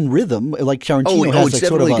its own rhythm. Like Tarantino has it's like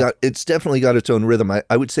sort of it's definitely got its own rhythm.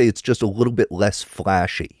 I would say it's just a little bit less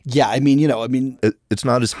flashy. Yeah, I mean, It's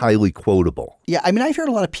not as highly quotable. yeah, I mean, I've heard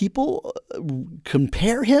a lot of people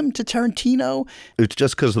compare him to Tarantino, It's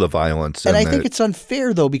just because of the violence. and I think it's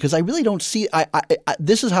unfair though because I really don't see. I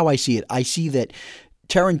this is how I see it. I see that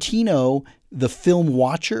Tarantino, the film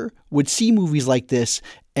watcher, would see movies like this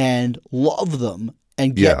and love them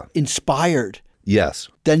and get inspired. Yes.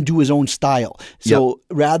 Then do his own style. So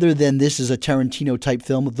rather than this is a Tarantino type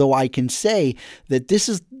film, though I can say that this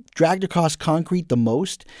is Dragged Across Concrete the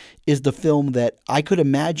most, is the film that I could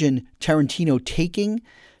imagine Tarantino taking,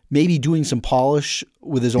 maybe doing some polish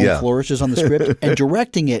with his own flourishes on the script and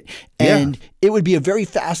directing it. And it would be a very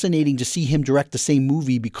fascinating to see him direct the same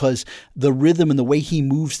movie because the rhythm and the way he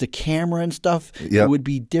moves the camera and stuff would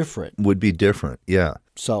be different. Would be different. Yeah.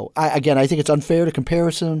 So I think it's unfair to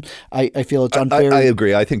comparison. I feel it's unfair. I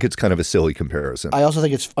agree. I think it's kind of a silly comparison. I also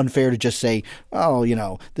think it's unfair to just say, oh,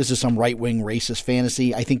 this is some right-wing racist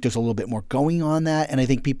fantasy. I think there's a little bit more going on that. And I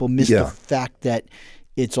think people miss the fact that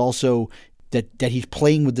it's also that he's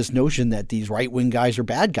playing with this notion that these right-wing guys are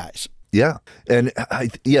bad guys. Yeah. And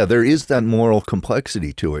there is that moral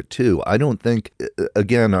complexity to it too. I don't think,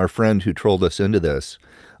 again, our friend who trolled us into this,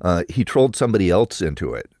 he trolled somebody else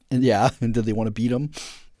into it. And and did they want to beat him?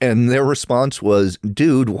 And their response was,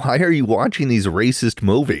 dude, why are you watching these racist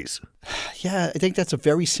movies? Yeah, I think that's a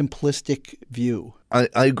very simplistic view. I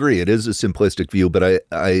agree. It is a simplistic view, but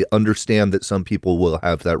I understand that some people will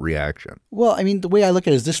have that reaction. Well, I mean, the way I look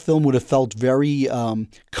at it is this film would have felt very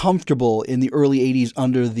comfortable in the early 80s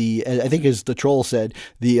under the, I think as the troll said,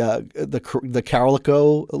 the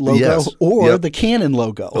Carolico logo or the Canon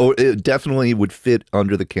logo. Oh, it definitely would fit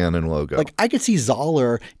under the Canon logo. Like I could see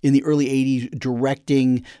Zoller in the early 80s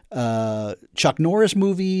directing Chuck Norris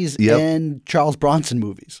movies and Charles Bronson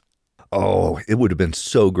movies. Oh, it would have been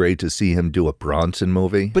so great to see him do a Bronson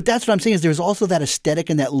movie. But that's what I'm saying is there's also that aesthetic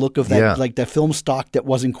and that look of that, like the film stock that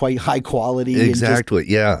wasn't quite high quality.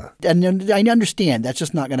 Exactly, And I understand that's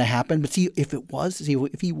just not going to happen. But see, if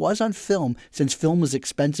he was on film, since film was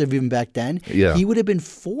expensive even back then, he would have been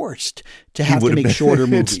forced to have to make shorter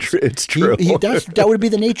movies. It's true. That would be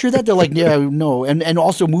the nature of that. They're like, no. And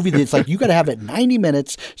also a movie that's like, you got to have it 90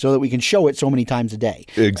 minutes so that we can show it so many times a day.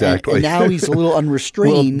 Exactly. And now he's a little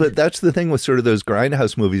unrestrained. Well, but that's the thing with sort of those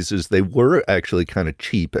grindhouse movies is they were actually kind of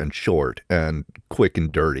cheap and short and quick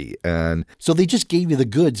and dirty. And so they just gave you the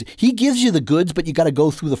goods. He gives you the goods, but you got to go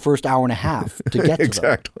through the first hour and a half to get to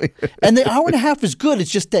exactly. them. And the hour and a half is good. It's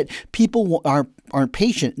just that people aren't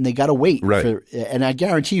patient and they got to wait. Right. And I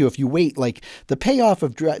guarantee you, if you wait, like the payoff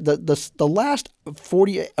of the last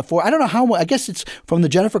 44, I don't know how much, I guess it's from the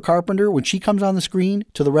Jennifer Carpenter, when she comes on the screen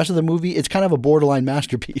to the rest of the movie, it's kind of a borderline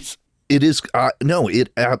masterpiece. It is. I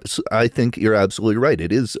think you're absolutely right.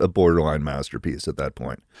 It is a borderline masterpiece at that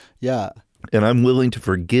point. Yeah. And I'm willing to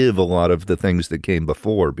forgive a lot of the things that came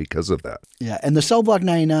before because of that. Yeah. And the Cell Block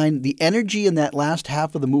 99, the energy in that last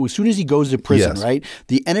half of the movie, as soon as he goes to prison, right?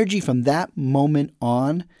 The energy from that moment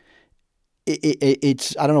on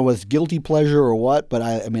it's I don't know whether it's guilty pleasure or what, but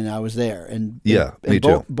I mean I was there. And me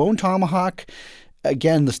too. Bone Tomahawk.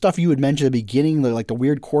 Again, the stuff you had mentioned at the beginning, like the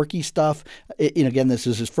weird, quirky stuff. Again, this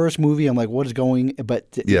is his first movie. I'm like, what is going?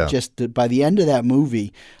 But just by the end of that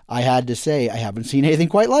movie, I had to say I haven't seen anything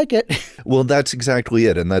quite like it. Well, that's exactly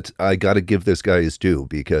it, and I got to give this guy his due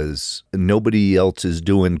because nobody else is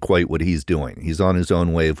doing quite what he's doing. He's on his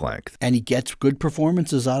own wavelength, and he gets good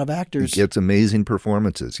performances out of actors. He gets amazing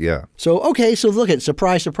performances. Yeah. So look at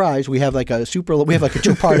surprise, we have like a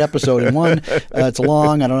 2-part episode in one. It's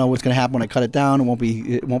long. I don't know what's going to happen when I cut it down.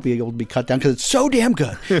 It won't be able to be cut down because it's so damn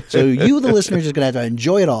good. So you, the listeners, are going to have to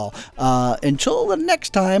enjoy it all. Until the next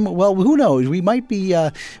time, well, who knows? We might be,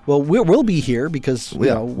 we'll be here because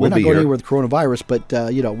we're not going anywhere with coronavirus, but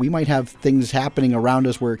we might have things happening around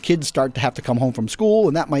us where kids start to have to come home from school,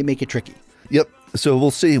 and that might make it tricky. Yep. So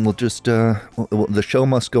we'll see. We'll just, the show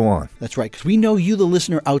must go on. That's right, because we know you, the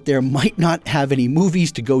listener out there, might not have any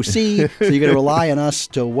movies to go see, so you're going to rely on us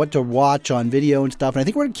to what to watch on video and stuff. And I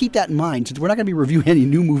think we're going to keep that in mind, since we're not going to be reviewing any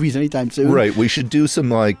new movies anytime soon. Right. We should do some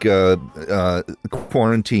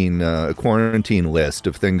quarantine list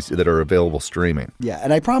of things that are available streaming. Yeah,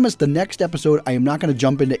 and I promise the next episode, I am not going to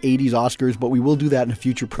jump into 80s Oscars, but we will do that in a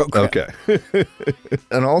future program. Okay.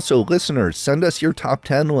 And also, listeners, send us your top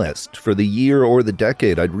 10 list for the year or the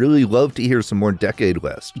decade. I'd really love to hear some more decade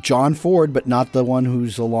lists. John Ford, but not the one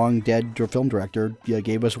who's a long dead film director,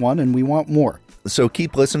 gave us one, and we want more. So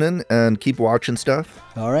keep listening and keep watching stuff.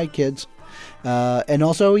 All right, kids. And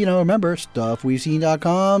also, remember,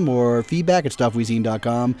 stuffwe'veseen.com or feedback at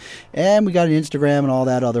stuffwe'veseen.com. And we got an Instagram and all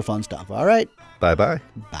that other fun stuff. All right. Bye-bye.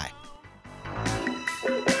 Bye.